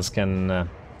cannons can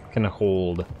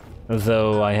hold.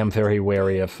 Though I am very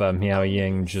wary of Miao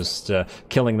Ying just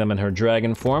killing them in her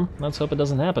dragon form. Let's hope it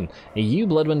doesn't happen. You,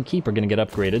 Bloodwind Keep, are gonna get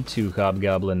upgraded to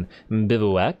Hobgoblin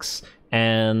Bivouacs,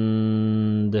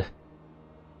 and...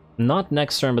 not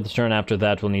next turn, but the turn after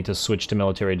that, we'll need to switch to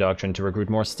Military Doctrine to recruit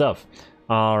more stuff.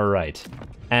 Alright.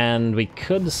 And we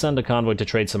could send a convoy to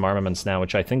trade some armaments now,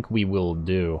 which I think we will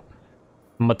do.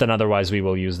 But then otherwise we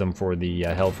will use them for the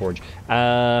Hellforge.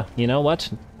 You know what?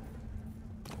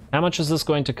 How much is this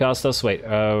going to cost us? Wait,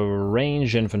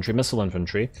 range infantry, missile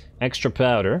infantry, extra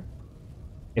powder.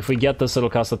 If we get this, it'll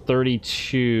cost us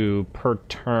 32 per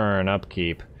turn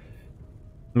upkeep.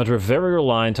 But we're very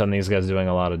reliant on these guys doing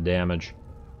a lot of damage.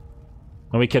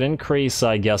 And we could increase,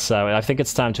 I guess, I think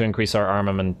it's time to increase our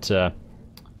armament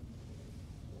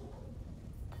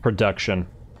production.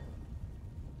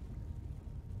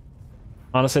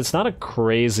 Honestly, it's not a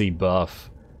crazy buff.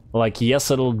 Like,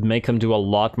 yes, it'll make them do a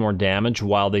lot more damage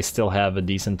while they still have a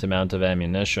decent amount of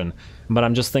ammunition. But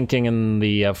I'm just thinking in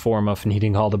the form of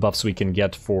needing all the buffs we can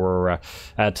get for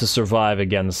to survive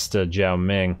against Zhao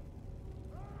Ming.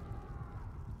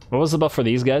 What was the buff for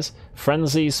these guys?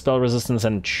 Frenzy, Spell Resistance,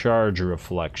 and Charge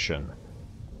Reflection.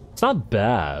 It's not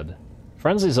bad.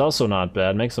 Frenzy's also not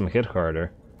bad, makes them hit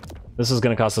harder. This is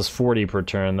gonna cost us 40 per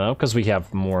turn, though, because we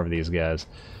have more of these guys.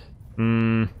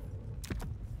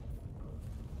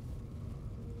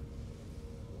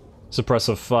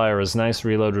 Suppressive Fire is nice,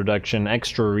 reload reduction,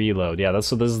 extra reload. Yeah, that's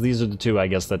so. These are the two, I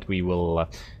guess, that we will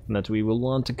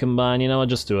want to combine. You know what?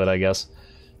 Just do it, I guess.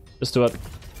 Just do it.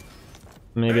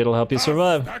 Maybe it'll help you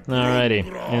survive. Alrighty,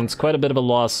 and it's quite a bit of a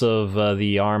loss of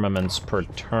the armaments per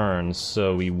turn,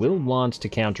 so we will want to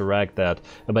counteract that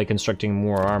by constructing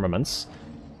more armaments.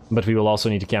 But we will also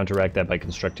need to counteract that by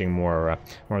constructing more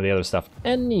of the other stuff.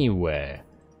 Anyway.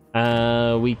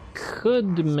 We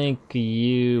could make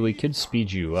you... we could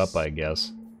speed you up, I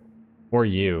guess. Or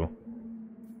you.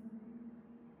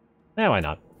 Yeah, why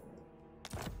not?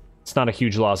 It's not a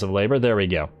huge loss of labor. There we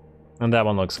go. And that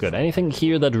one looks good. Anything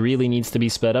here that really needs to be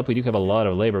sped up? We do have a lot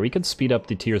of labor. We could speed up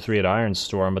the tier 3 at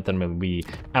Ironstorm, but then we'll be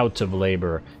out of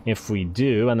labor if we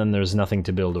do, and then there's nothing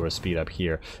to build or speed up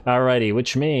here. Alrighty,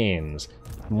 which means...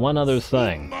 one other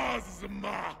thing.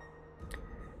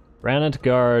 Granite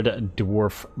Guard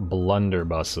Dwarf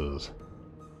Blunderbusses.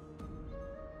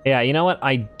 Yeah, you know what?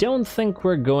 I don't think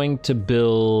we're going to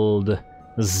build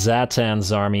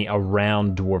Zhatan's army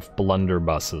around Dwarf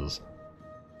Blunderbusses.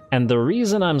 And the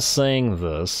reason I'm saying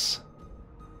this...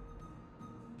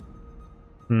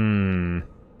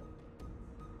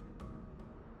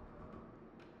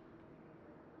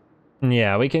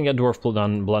 yeah, we can get Dwarf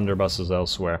Blunderbusses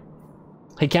elsewhere.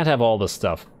 He can't have all this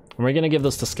stuff. We're gonna give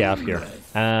this to Scaff here.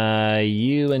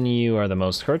 You and you are the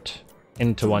most hurt.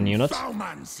 Into one unit.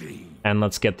 And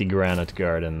let's get the Granite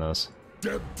Guard in this.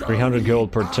 300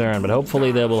 gold per turn, but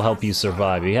hopefully they will help you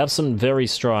survive. We have some very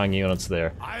strong units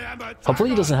there. Hopefully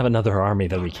he doesn't have another army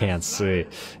that we can't see.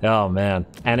 Oh man.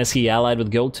 And is he allied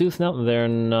with Goldtooth? No, they're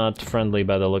not friendly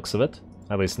by the looks of it.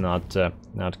 At least not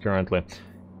currently.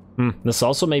 This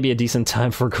also may be a decent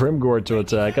time for Grimgore to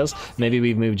attack us. Maybe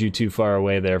we've moved you too far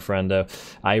away there, friendo.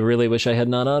 I really wish I had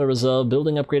not auto-resolved.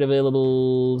 Building upgrade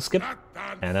available. Skip.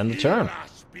 And end the turn.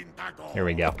 Here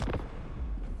we go.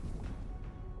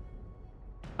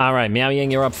 Alright, Miao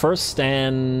Ying, you're up first,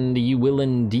 and you will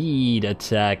indeed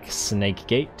attack Snake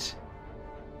Gate.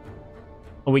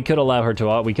 We could allow her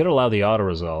to... we could allow the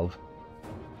auto-resolve.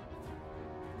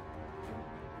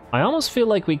 I almost feel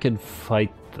like we could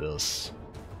fight this.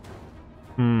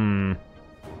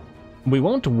 We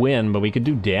won't win, but we could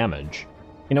do damage.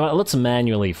 You know what, let's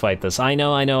manually fight this. I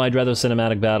know, I'd rather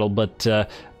cinematic battle, but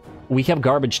we have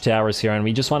garbage towers here, and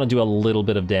we just want to do a little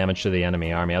bit of damage to the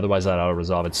enemy army, otherwise that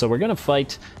auto-resolve it. So we're gonna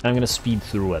fight, and I'm gonna speed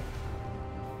through it.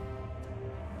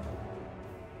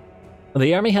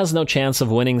 The army has no chance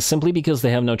of winning simply because they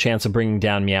have no chance of bringing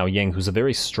down Miao Ying, who's a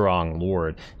very strong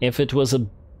lord. If it was a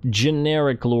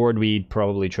generic lord, we'd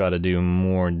probably try to do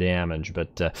more damage,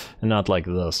 but not like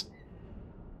this.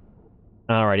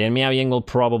 Alrighty, and Miao Ying will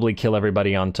probably kill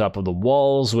everybody on top of the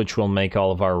walls, which will make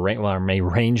all of our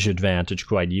range advantage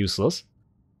quite useless.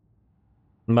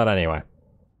 But anyway.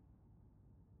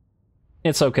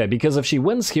 It's okay, because if she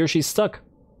wins here, she's stuck.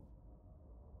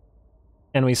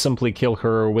 And we simply kill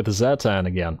her with Zhatan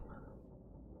again.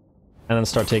 And then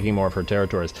start taking more of her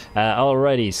territories.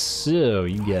 Alrighty, so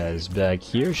you guys back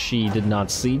here. She did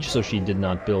not siege, so she did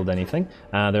not build anything.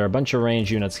 There are a bunch of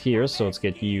range units here, so let's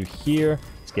get you here.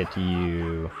 Let's get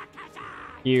you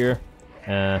here.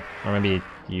 Or maybe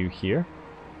you here.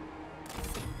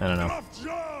 I don't know.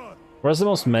 Where's the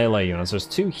most melee units? There's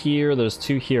 2 here, there's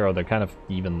 2 here. Oh, they're kind of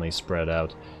evenly spread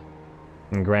out.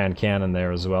 And Grand Cannon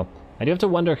there as well. I do have to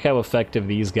wonder how effective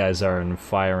these guys are in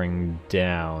firing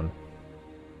down.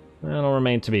 That'll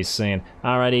remain to be seen.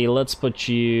 Alrighty, let's put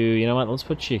you... You know what? Let's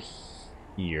put you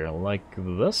here, like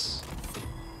this.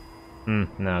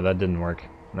 No, that didn't work.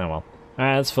 Oh well.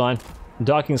 Alright, that's fine.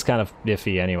 Docking's kind of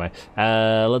iffy anyway.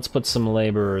 Let's put some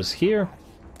laborers here.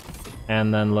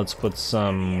 And then let's put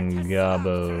some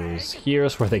gobos here,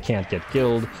 so where they can't get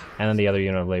killed. And then the other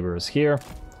unit of laborers here.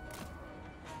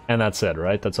 And that's it,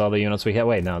 right? That's all the units we have.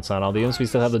 Wait, no, it's not all the units. We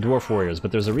still have the dwarf warriors,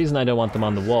 but there's a reason I don't want them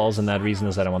on the walls, and that reason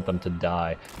is that I want them to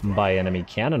die by enemy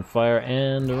cannon fire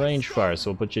and range fire.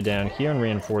 So we'll put you down here and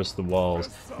reinforce the walls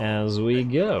as we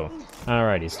go.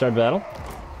 Alrighty, start battle.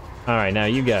 Alright, now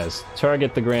you guys,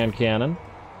 target the Grand Cannon.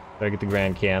 Target the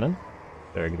Grand Cannon.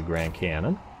 Target the Grand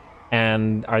Cannon.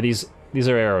 And are these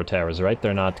are arrow towers, right?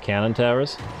 They're not cannon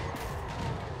towers?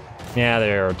 Yeah,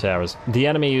 they're arrow towers. The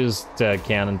enemy used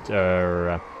cannon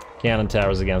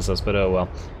towers against us, but oh well.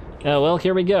 Oh well,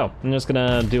 here we go. I'm just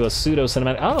gonna do a pseudo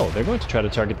cinematic. Oh, they're going to try to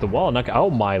target the wall. Oh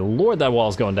my lord, that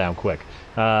wall's going down quick.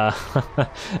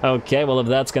 Okay, well if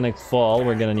that's gonna fall,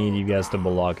 we're gonna need you guys to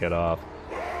block it off.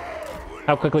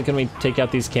 How quickly can we take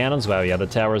out these cannons? Wow, yeah, the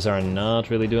towers are not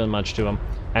really doing much to them.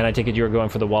 And I take it you're going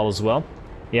for the wall as well?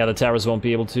 Yeah, the towers won't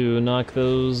be able to knock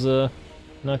those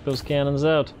cannons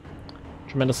out.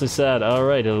 Tremendously sad.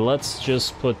 Alright, let's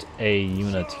just put a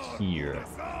unit here.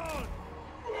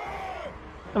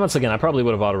 And once again, I probably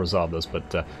would have auto-resolved this,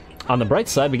 but on the bright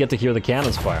side, we get to hear the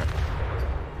cannons fire.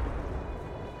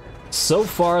 So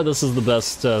far, this is the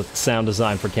best sound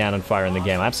design for cannon fire in the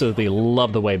game. I absolutely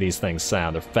love the way these things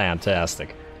sound. They're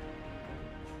fantastic.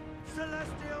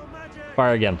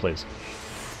 Fire again, please.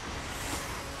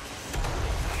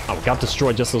 Oh, got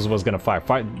destroyed just as I was gonna fire.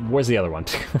 Where's the other one?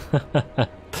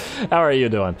 How are you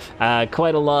doing?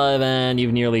 Quite alive, and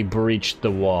you've nearly breached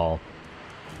the wall.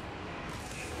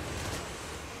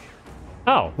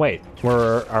 Oh, wait.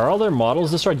 Are all their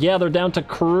models destroyed? Yeah, they're down to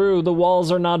crew. The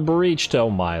walls are not breached.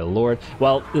 Oh my lord.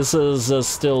 Well, this is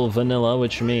still vanilla,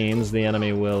 which means the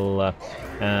enemy will...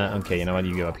 okay, you know what?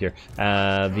 You go up here.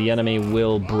 The enemy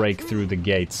will break through the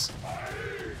gates.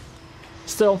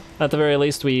 Still, at the very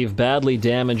least, we've badly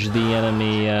damaged the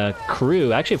enemy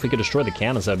crew. Actually, if we could destroy the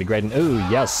cannons, that would be great. And ooh,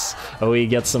 yes, we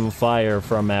get some fire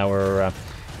from our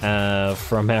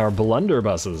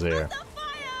blunderbusses here.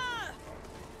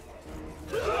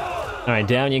 All right,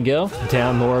 down you go.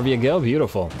 Down more of you go.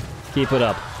 Beautiful. Keep it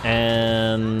up.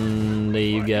 And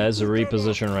you guys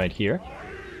reposition right here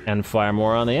and fire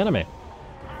more on the enemy.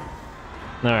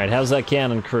 All right, how's that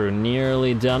cannon crew?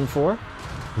 Nearly done for?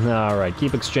 Alright,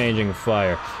 keep exchanging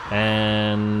fire.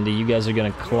 And you guys are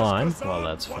gonna climb. Well,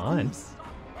 that's fine.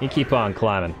 You keep on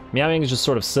climbing. Miao Ying is just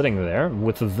sort of sitting there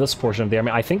with this portion of the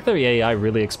army. I think the AI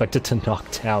really expected to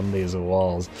knock down these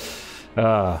walls.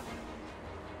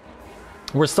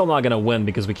 We're still not gonna win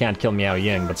because we can't kill Miao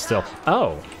Ying, but still.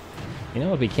 Oh! You know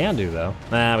what we can do, though?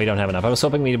 Nah, we don't have enough. I was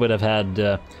hoping we would have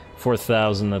had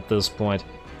 4,000 at this point.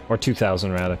 Or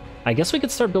 2,000, rather. I guess we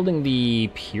could start building the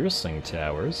piercing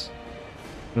towers.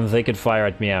 They could fire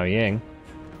at Miao Ying.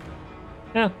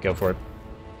 Yeah, go for it.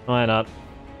 Why not?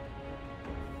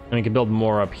 And we can build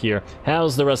more up here.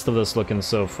 How's the rest of this looking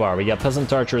so far? We got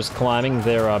peasant archers climbing.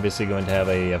 They're obviously going to have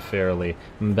a fairly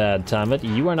bad time. But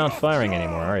you are not firing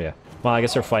anymore, are you? Well, I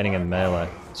guess they're fighting in melee,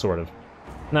 sort of.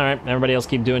 Alright, everybody else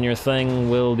keep doing your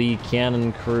thing. Will the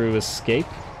cannon crew escape?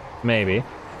 Maybe.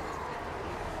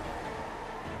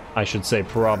 I should say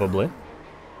probably.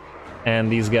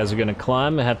 And these guys are gonna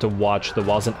climb. I have to watch the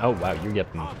walls. And oh wow, you're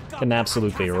getting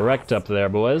absolutely wrecked up there,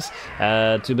 boys.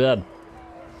 Too bad.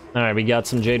 All right, we got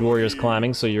some Jade Warriors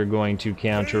climbing, so you're going to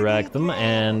counteract them.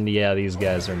 And yeah, these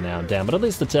guys are now down, but at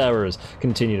least the towers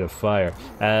continue to fire.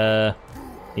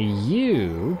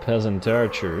 You peasant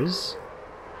archers.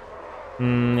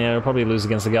 Yeah, they'll probably lose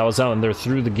against the Gauls. Oh, and they're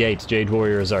through the gate. Jade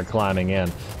Warriors are climbing in.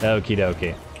 Okie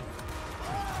dokie.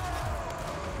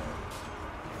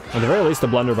 At the very least, the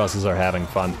blunderbusses are having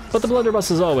fun. But the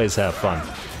blunderbusses always have fun.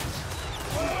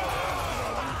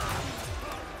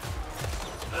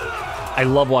 I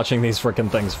love watching these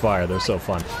frickin' things fire, they're so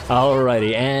fun.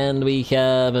 Alrighty, and we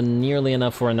have nearly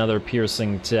enough for another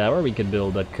piercing tower. We could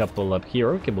build a couple up here,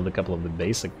 or we could build a couple of the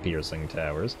basic piercing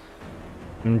towers.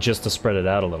 Just to spread it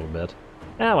out a little bit.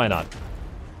 Why not?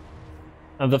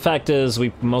 The fact is,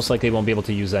 we most likely won't be able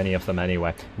to use any of them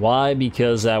anyway. Why?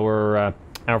 Because our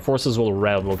forces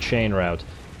will chain route,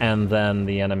 and then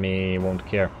the enemy won't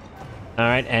care.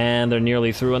 Alright, and they're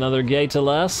nearly through another gate,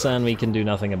 alas, and we can do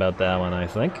nothing about that one, I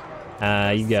think.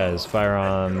 You guys fire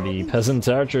on the peasant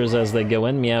archers as they go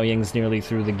in. Miao Ying's nearly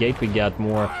through the gate. We got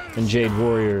more Jade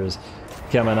Warriors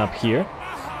coming up here.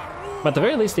 But at the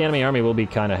very least, the enemy army will be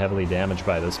kind of heavily damaged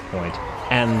by this point,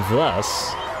 and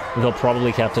thus they'll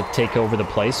probably have to take over the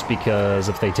place, because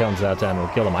if they don't, Zhatan will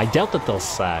kill them. I doubt that they'll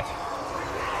sack.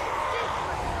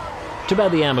 Too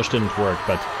bad the ambush didn't work,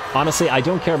 but honestly, I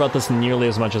don't care about this nearly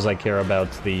as much as I care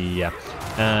about the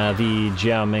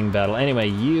Jiao Ming battle. Anyway,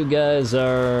 you guys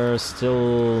are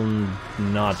still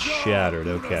not shattered,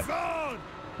 okay.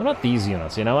 What about these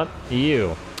units? You know what?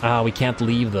 You. We can't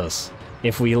leave this.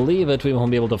 If we leave it, we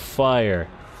won't be able to fire.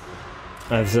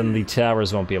 As in, the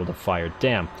towers won't be able to fire.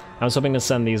 Damn. I was hoping to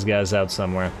send these guys out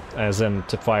somewhere, as in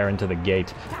to fire into the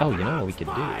gate. Oh, you know what we could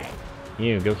do?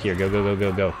 You, go here,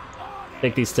 go.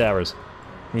 Take these towers.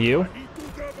 You,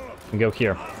 go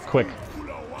here, quick.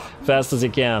 Fast as you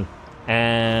can.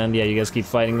 And yeah, you guys keep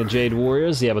fighting the Jade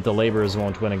Warriors. Yeah, but the Laborers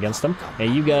won't win against them. Hey,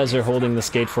 you guys are holding this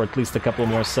gate for at least a couple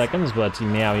more seconds, but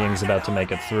Miao Ying's about to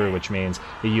make it through, which means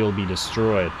you'll be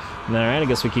destroyed. Alright, I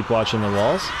guess we keep watching the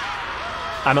walls.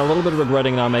 I'm a little bit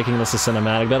regretting not making this a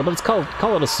cinematic battle, but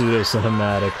call it a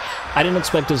pseudo-cinematic. I didn't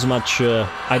expect as much,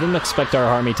 I didn't expect our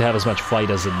army to have as much fight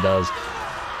as it does.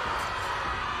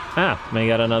 We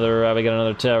got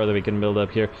another tower that we can build up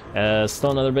here.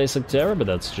 Still another basic tower, but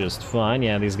that's just fine.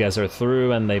 Yeah, these guys are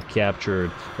through, and they've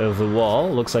captured the wall.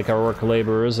 Looks like our orc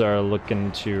laborers are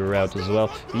looking to rout as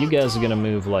well. You guys are gonna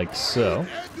move like so.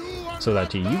 So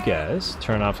that you guys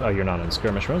turn off... Oh, you're not in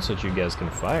skirmish mode, so that you guys can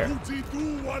fire.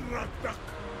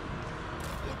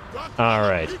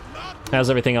 Alright. How's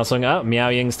everything else going? Oh, Miao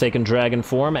Ying's taken dragon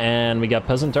form, and we got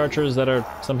peasant archers that are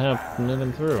somehow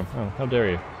moving through. Oh, how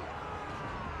dare you.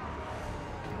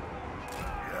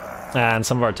 And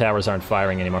some of our towers aren't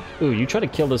firing anymore. Ooh, you try to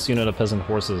kill this unit of peasant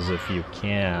horses if you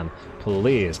can.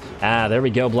 Please. There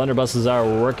we go. Blunderbusses are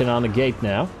working on the gate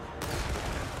now.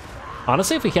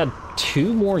 Honestly, if we had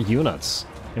two more units,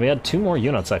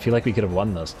 I feel like we could have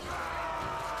won this.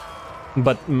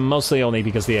 But mostly only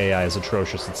because the AI is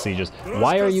atrocious at sieges.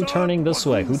 Why are you turning this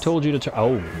way? Who told you to turn?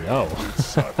 Oh, no.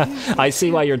 I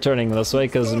see why you're turning this way,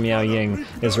 because Miao Ying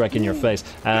is wrecking your face.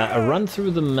 Run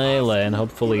through the melee and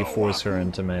hopefully force her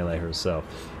into melee herself.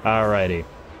 Alrighty.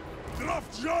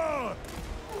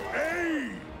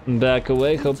 Back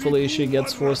away, hopefully she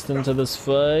gets forced into this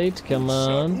fight. Come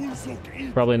on.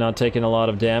 Probably not taking a lot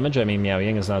of damage. I mean, Miao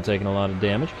Ying is not taking a lot of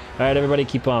damage. Alright, everybody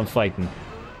keep on fighting.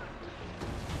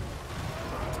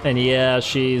 And yeah,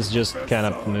 she's just kind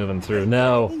of moving through.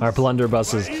 No, our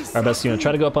blunderbusses, our best unit.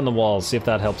 Try to go up on the walls, see if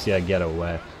that helps you get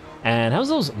away. And how's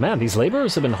those... Man, these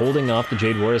laborers have been holding off the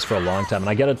Jade Warriors for a long time. And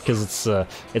I get it because it's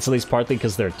at least partly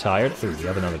because they're tired. Ooh, we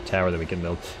have another tower that we can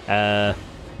build.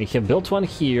 We have built one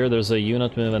here. There's a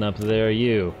unit moving up there.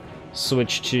 You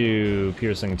switch to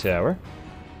piercing tower.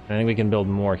 I think we can build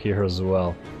more here as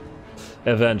well.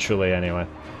 Eventually, anyway.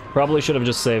 Probably should have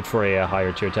just saved for a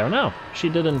higher tier tower. No, she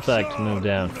did in fact move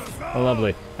down. Oh,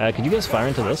 lovely. Could you guys fire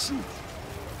into this?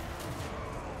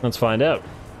 Let's find out.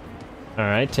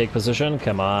 Alright, take position.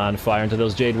 Come on, fire into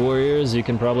those Jade Warriors. You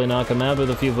can probably knock them out with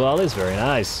a few volleys. Very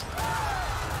nice.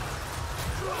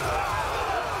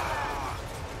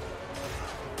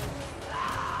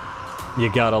 You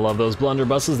gotta love those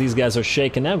blunderbusses. These guys are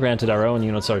shaken now. Granted, our own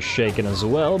units are shaken as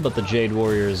well, but the Jade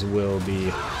Warriors will be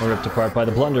ripped apart by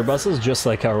the blunderbusses, just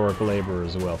like our orc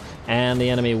laborers will. And the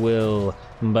enemy will,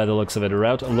 by the looks of it,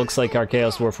 rout. It looks like our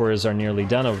Chaos Dwarf Warriors are nearly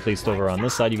done, or at least over on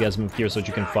this side. You guys move here so that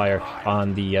you can fire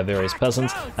on the various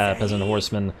peasants. Peasant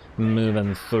horsemen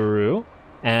moving through.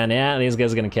 And yeah, these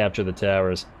guys are gonna capture the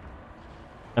towers.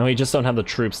 And we just don't have the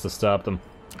troops to stop them.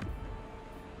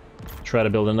 Try to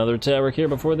build another tower here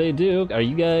before they do. Are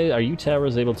you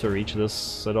towers able to reach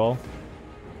this at all?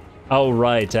 Oh,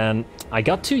 right, and I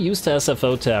got too used to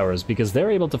SFO towers because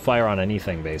they're able to fire on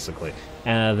anything, basically.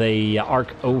 They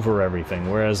arc over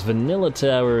everything, whereas vanilla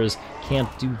towers can't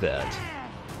do that.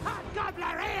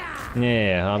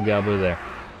 Yeah, Hobgobbler there.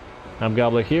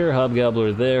 Hobgobbler here,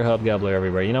 Hobgobbler there, Hobgobbler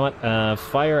everywhere. You know what?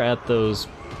 Fire at those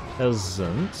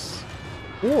peasants.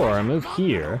 Or move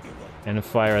here and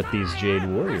fire at these Jade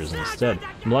Warriors instead.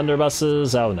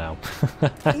 Blunderbusses, oh no.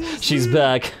 She's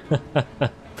back.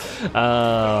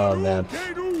 Oh, man.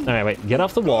 Alright, wait, get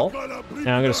off the wall. And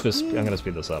I'm gonna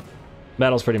speed this up.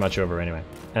 Battle's pretty much over anyway.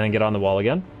 And then get on the wall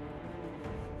again.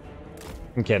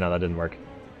 Okay, no, that didn't work.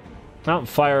 Oh,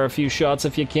 fire a few shots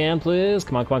if you can, please.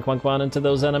 Come on, come on, come on, come on into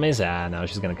those enemies. Ah, no,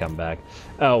 she's gonna come back.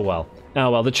 Oh, well.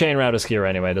 Oh, well, the chain route is here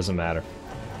anyway, it doesn't matter.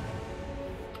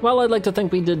 Well, I'd like to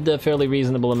think we did fairly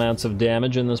reasonable amounts of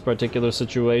damage in this particular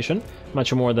situation.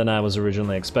 Much more than I was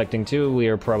originally expecting to. We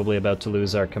are probably about to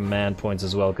lose our command points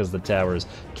as well, because the towers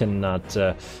cannot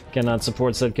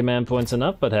support said command points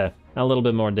enough, but hey, a little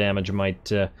bit more damage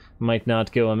might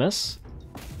not go amiss.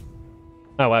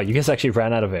 Oh wow, you guys actually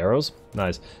ran out of arrows?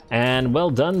 Nice. And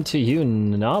well done to you,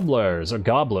 Nobblers, or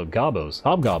Gobos,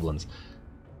 Hobgoblins.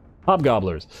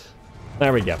 Hobgobblers.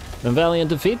 There we go. A valiant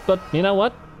defeat, but you know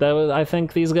what? I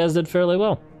think these guys did fairly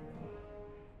well.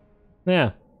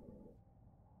 Yeah.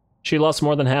 She lost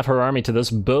more than half her army to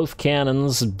this. Both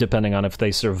cannons, depending on if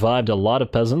they survived, a lot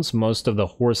of peasants, most of the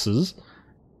horses.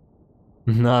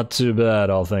 Not too bad,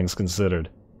 all things considered.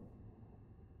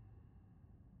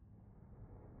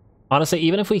 Honestly,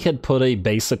 even if we had put a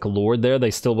basic lord there,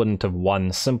 they still wouldn't have won,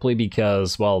 simply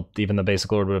because, well, even the basic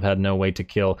lord would have had no way to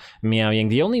kill Miao Ying.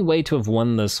 The only way to have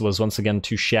won this was, once again,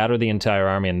 to shatter the entire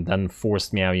army and then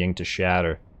forced Miao Ying to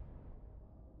shatter.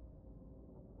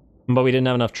 But we didn't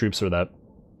have enough troops for that.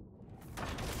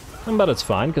 But it's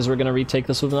fine, because we're going to retake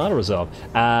this with an auto-resolve.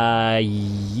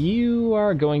 You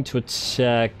are going to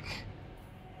attack...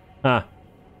 Huh.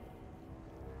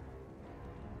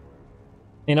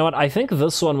 You know what, I think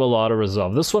this one will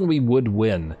auto-resolve. This one we would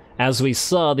win. As we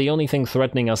saw, the only thing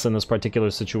threatening us in this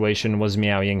particular situation was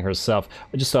Miao Ying herself.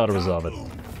 I just auto-resolve it.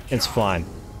 It's fine.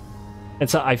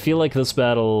 I feel like this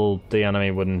battle, the enemy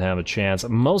wouldn't have a chance.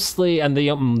 Mostly, and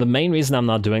the main reason I'm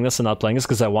not doing this and not playing this is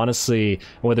because I want to see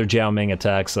whether Jiao Ming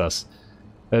attacks us.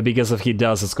 Because if he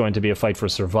does, it's going to be a fight for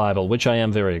survival, which I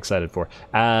am very excited for.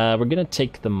 We're gonna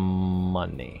take the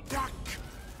money.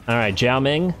 Alright, Jiao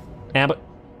Ming.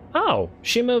 Oh,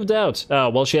 she moved out. Oh,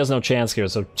 well, she has no chance here,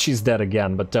 so she's dead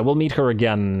again. But we'll meet her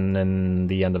again in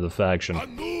the end of the faction.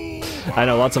 I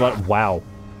know, lots of... Wow.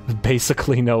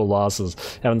 Basically no losses.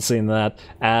 Haven't seen that.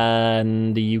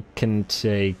 And you can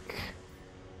take...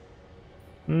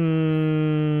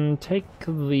 take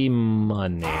the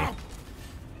money.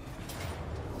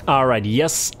 Alright,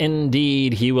 yes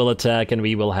indeed, he will attack and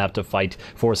we will have to fight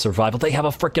for survival. They have a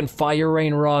frickin' fire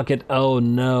rain rocket. Oh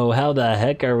no, how the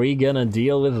heck are we gonna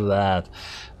deal with that?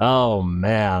 Oh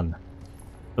man.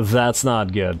 That's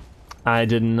not good. I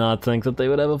did not think that they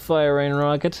would have a fire rain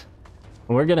rocket.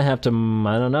 We're gonna have to,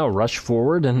 I don't know, rush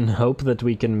forward and hope that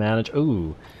we can manage...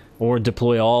 Ooh. Or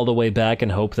deploy all the way back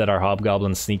and hope that our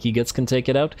Hobgoblin Sneaky Gits can take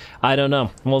it out? I don't know.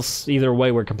 Well, either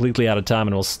way, we're completely out of time,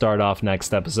 and we'll start off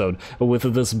next episode with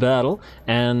this battle.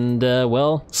 And,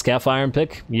 well, Scaff Iron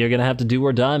Pick, you're gonna have to do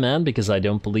or die, man, because I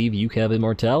don't believe you have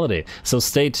immortality. So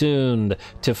stay tuned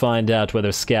to find out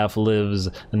whether Scaff lives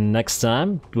next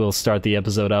time. We'll start the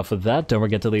episode off with that. Don't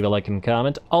forget to leave a like and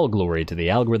comment. All glory to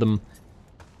the algorithm.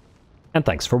 And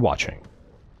thanks for watching.